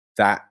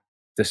that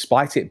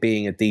despite it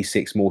being a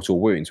D6 mortal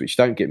wounds, which,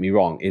 don't get me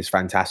wrong, is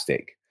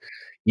fantastic,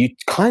 you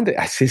kind of,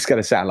 it's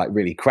going to sound like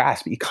really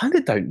crass, but you kind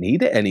of don't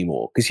need it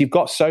anymore, because you've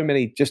got so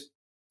many just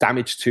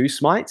damage 2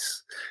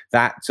 smites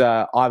that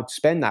I would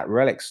spend that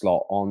relic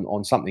slot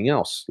on something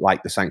else,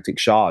 like the Sanctic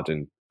Shard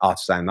and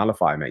Artisan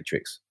Nullifier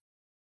Matrix.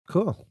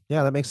 Cool.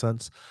 Yeah, that makes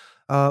sense.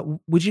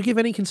 Would you give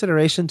any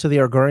consideration to the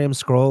Augurium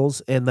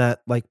scrolls in that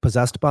like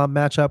possessed bomb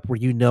matchup where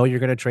you're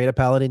going to trade a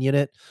paladin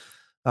unit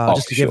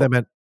just to give them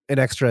an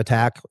extra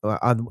attack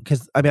on,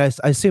 because I mean I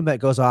assume that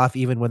goes off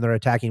even when they're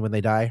attacking when they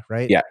die,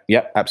 right?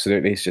 Yeah,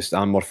 absolutely. It's just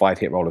unmodified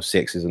hit roll of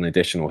 6 is an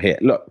additional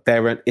hit. Look,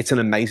 it's an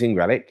amazing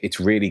relic. It's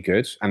really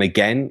good, and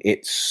again,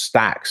 it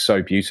stacks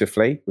so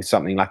beautifully with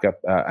something like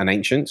an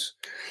ancient.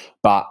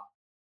 But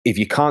if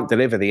you can't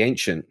deliver the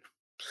ancient,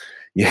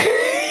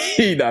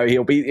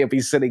 he'll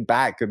be sitting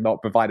back and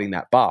not providing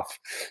that buff.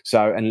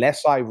 So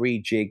unless I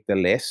rejig the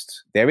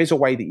list, there is a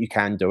way that you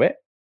can do it,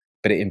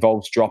 but it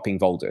involves dropping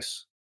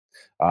Voldus.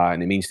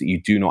 And it means that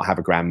you do not have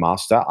a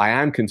Grandmaster. I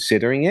am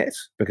considering it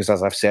because,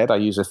 as I've said, I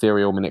use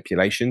ethereal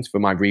manipulations for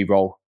my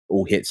reroll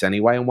all hits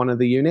anyway on one of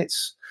the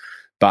units.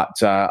 But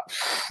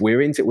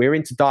we're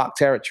into dark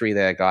territory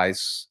there,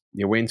 guys.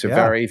 We're into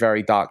very,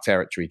 very dark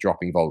territory,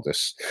 dropping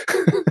Voldus.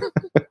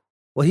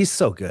 Well, he's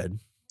so good.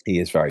 He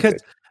is very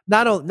good.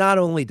 Not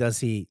only does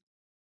he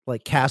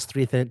like cast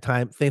 3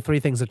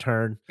 things a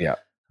turn,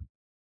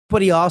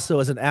 but he also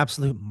is an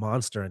absolute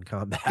monster in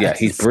combat. Yeah,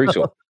 he's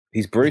brutal.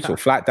 He's brutal. Yeah.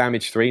 Flat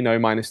damage 3, no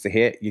minus to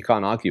hit. You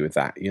can't argue with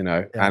that,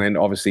 Yeah. And then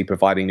obviously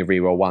providing the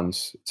reroll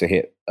 1s to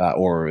hit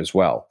aura as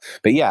well.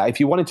 But yeah, if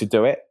you wanted to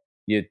do it,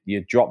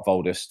 you drop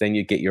Voldus, then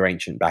you get your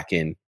ancient back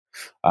in,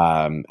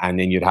 And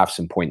then you'd have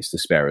some points to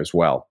spare as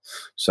well.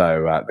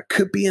 So there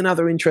could be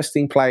another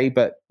interesting play,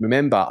 but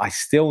remember, I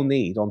still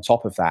need, on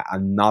top of that,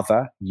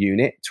 another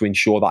unit to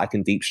ensure that I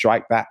can deep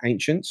strike that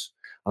Ancients.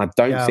 And I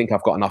don't think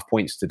I've got enough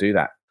points to do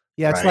that.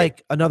 Yeah, it's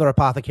like another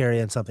Apothecary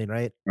and something,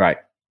 right? Right.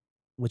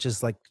 Which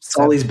is like it's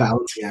all these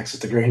balancing acts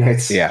with the Grey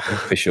Knights. Yeah,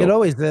 for sure. It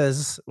always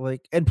is.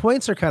 Like, and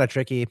points are kind of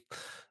tricky.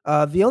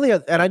 The only,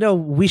 and I know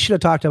we should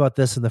have talked about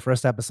this in the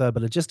first episode,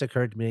 but it just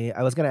occurred to me.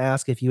 I was going to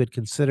ask if you had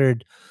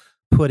considered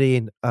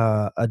putting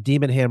a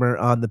Demon Hammer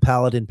on the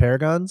Paladin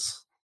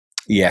Paragons.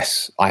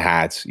 Yes, I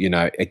had. You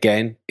know,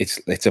 again,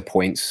 it's a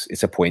points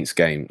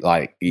game.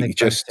 Like you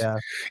just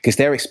because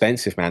they're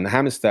expensive, man. The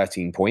hammer's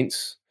 13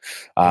 points.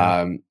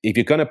 If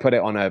you're going to put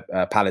it on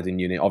a Paladin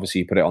unit,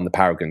 obviously you put it on the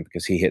Paragon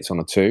because he hits on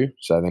a 2,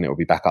 so then it will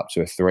be back up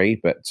to a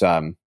 3. But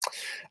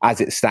as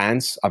it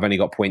stands, I've only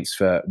got points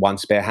for 1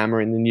 spare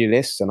hammer in the new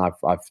list, and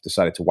I've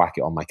decided to whack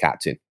it on my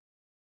captain.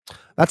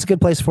 That's a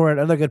good place for it.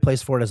 Another good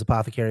place for it is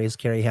Apothecaries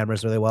carry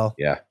hammers really well.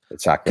 Yeah,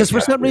 exactly. Because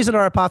for some reason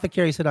our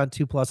Apothecaries hit on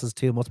 2+s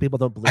too. Most people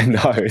don't believe. I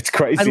know, it's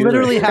crazy. I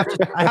literally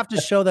have to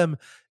show them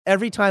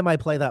every time I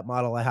play that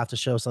model. I have to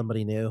show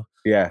somebody new.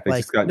 Yeah,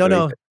 like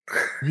no.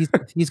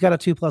 He's got a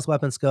 2+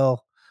 weapon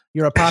skill.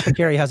 Your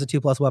Apothecary has a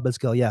 2+ weapon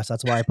skill. Yes,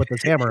 that's why I put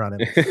this hammer on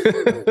him.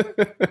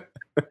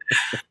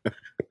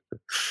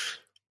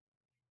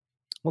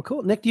 Well,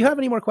 cool. Nick, do you have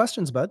any more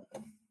questions, bud?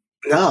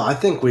 No, I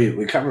think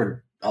we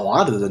covered a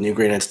lot of the New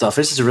Grey Knight stuff.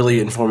 This is a really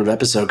informative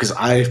episode because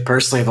I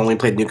personally have only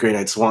played New Grey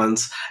Knights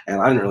once,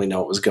 and I didn't really know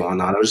what was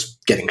going on. I was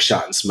getting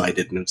shot and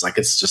smited, and it was like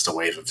it's just a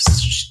wave of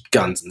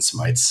guns and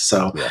smites.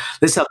 So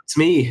this helps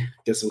me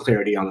get some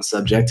clarity on the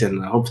subject,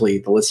 and hopefully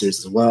the listeners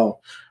as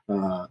well.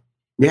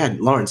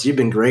 Lawrence, you've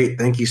been great.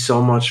 Thank you so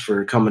much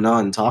for coming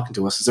on and talking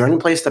to us. Is there any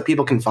place that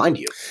people can find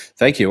you?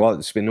 Thank you. Well,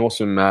 it's been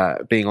awesome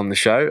being on the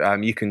show.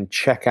 You can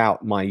check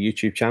out my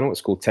YouTube channel. It's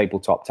called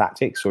Tabletop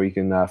Tactics, or you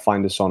can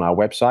find us on our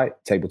website,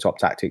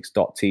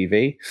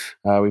 tabletoptactics.tv.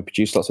 We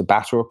produce lots of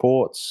battle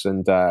reports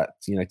and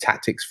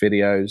tactics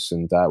videos,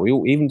 and we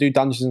even do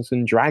Dungeons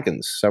and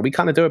Dragons. So we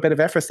kind of do a bit of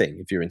everything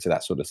if you're into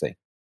that sort of thing.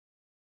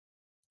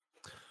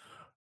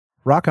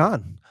 Rock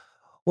on.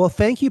 Well,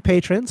 thank you,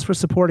 patrons, for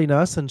supporting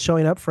us and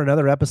showing up for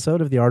another episode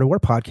of the Art of War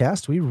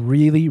podcast. We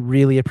really,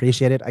 really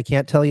appreciate it. I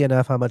can't tell you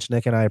enough how much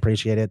Nick and I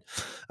appreciate it.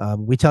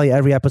 We tell you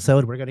every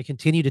episode. We're going to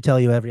continue to tell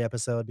you every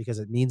episode because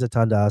it means a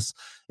ton to us.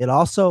 It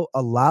also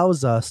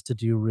allows us to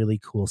do really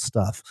cool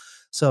stuff.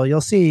 So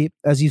you'll see,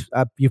 as you've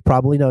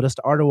probably noticed,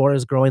 Art of War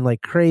is growing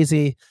like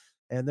crazy,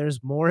 and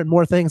there's more and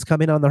more things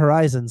coming on the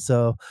horizon.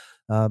 So,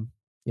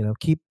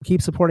 keep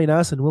supporting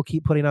us, and we'll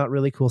keep putting out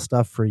really cool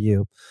stuff for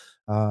you.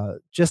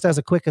 Just as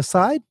a quick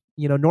aside,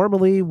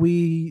 normally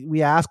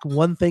we ask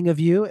one thing of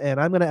you, and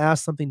I'm going to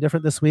ask something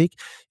different this week.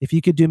 If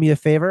you could do me a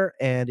favor,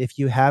 and if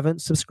you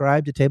haven't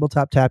subscribed to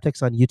Tabletop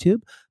Tactics on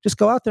YouTube, just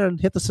go out there and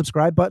hit the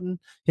subscribe button,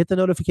 hit the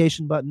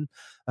notification button,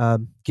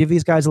 give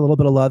these guys a little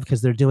bit of love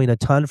because they're doing a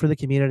ton for the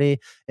community.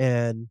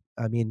 And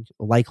I mean,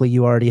 likely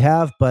you already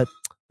have, but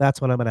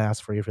that's what I'm going to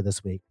ask for you for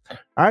this week.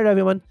 All right,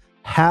 everyone,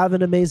 have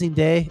an amazing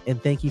day, and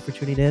thank you for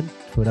tuning in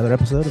to another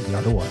episode of The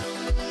Art of War.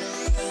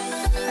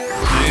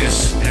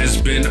 This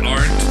has been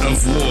Art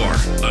of War,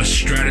 a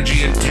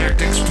strategy and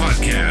tactics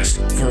podcast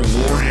for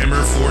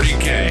Warhammer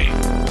 40K.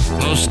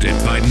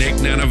 Hosted by Nick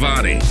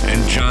Nanavati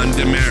and John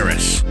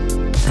Damaris.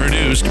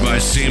 Produced by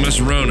Seamus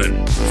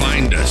Ronan.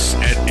 Find us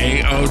at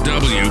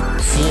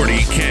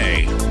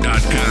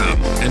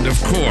AOW40K.com. And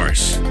of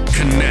course,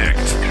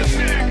 connect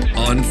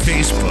on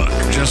Facebook.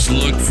 Just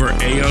look for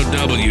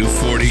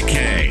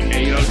AOW40K.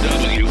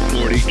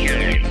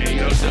 AOW40K.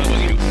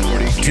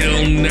 AOW40K.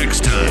 Till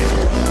next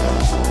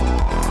time.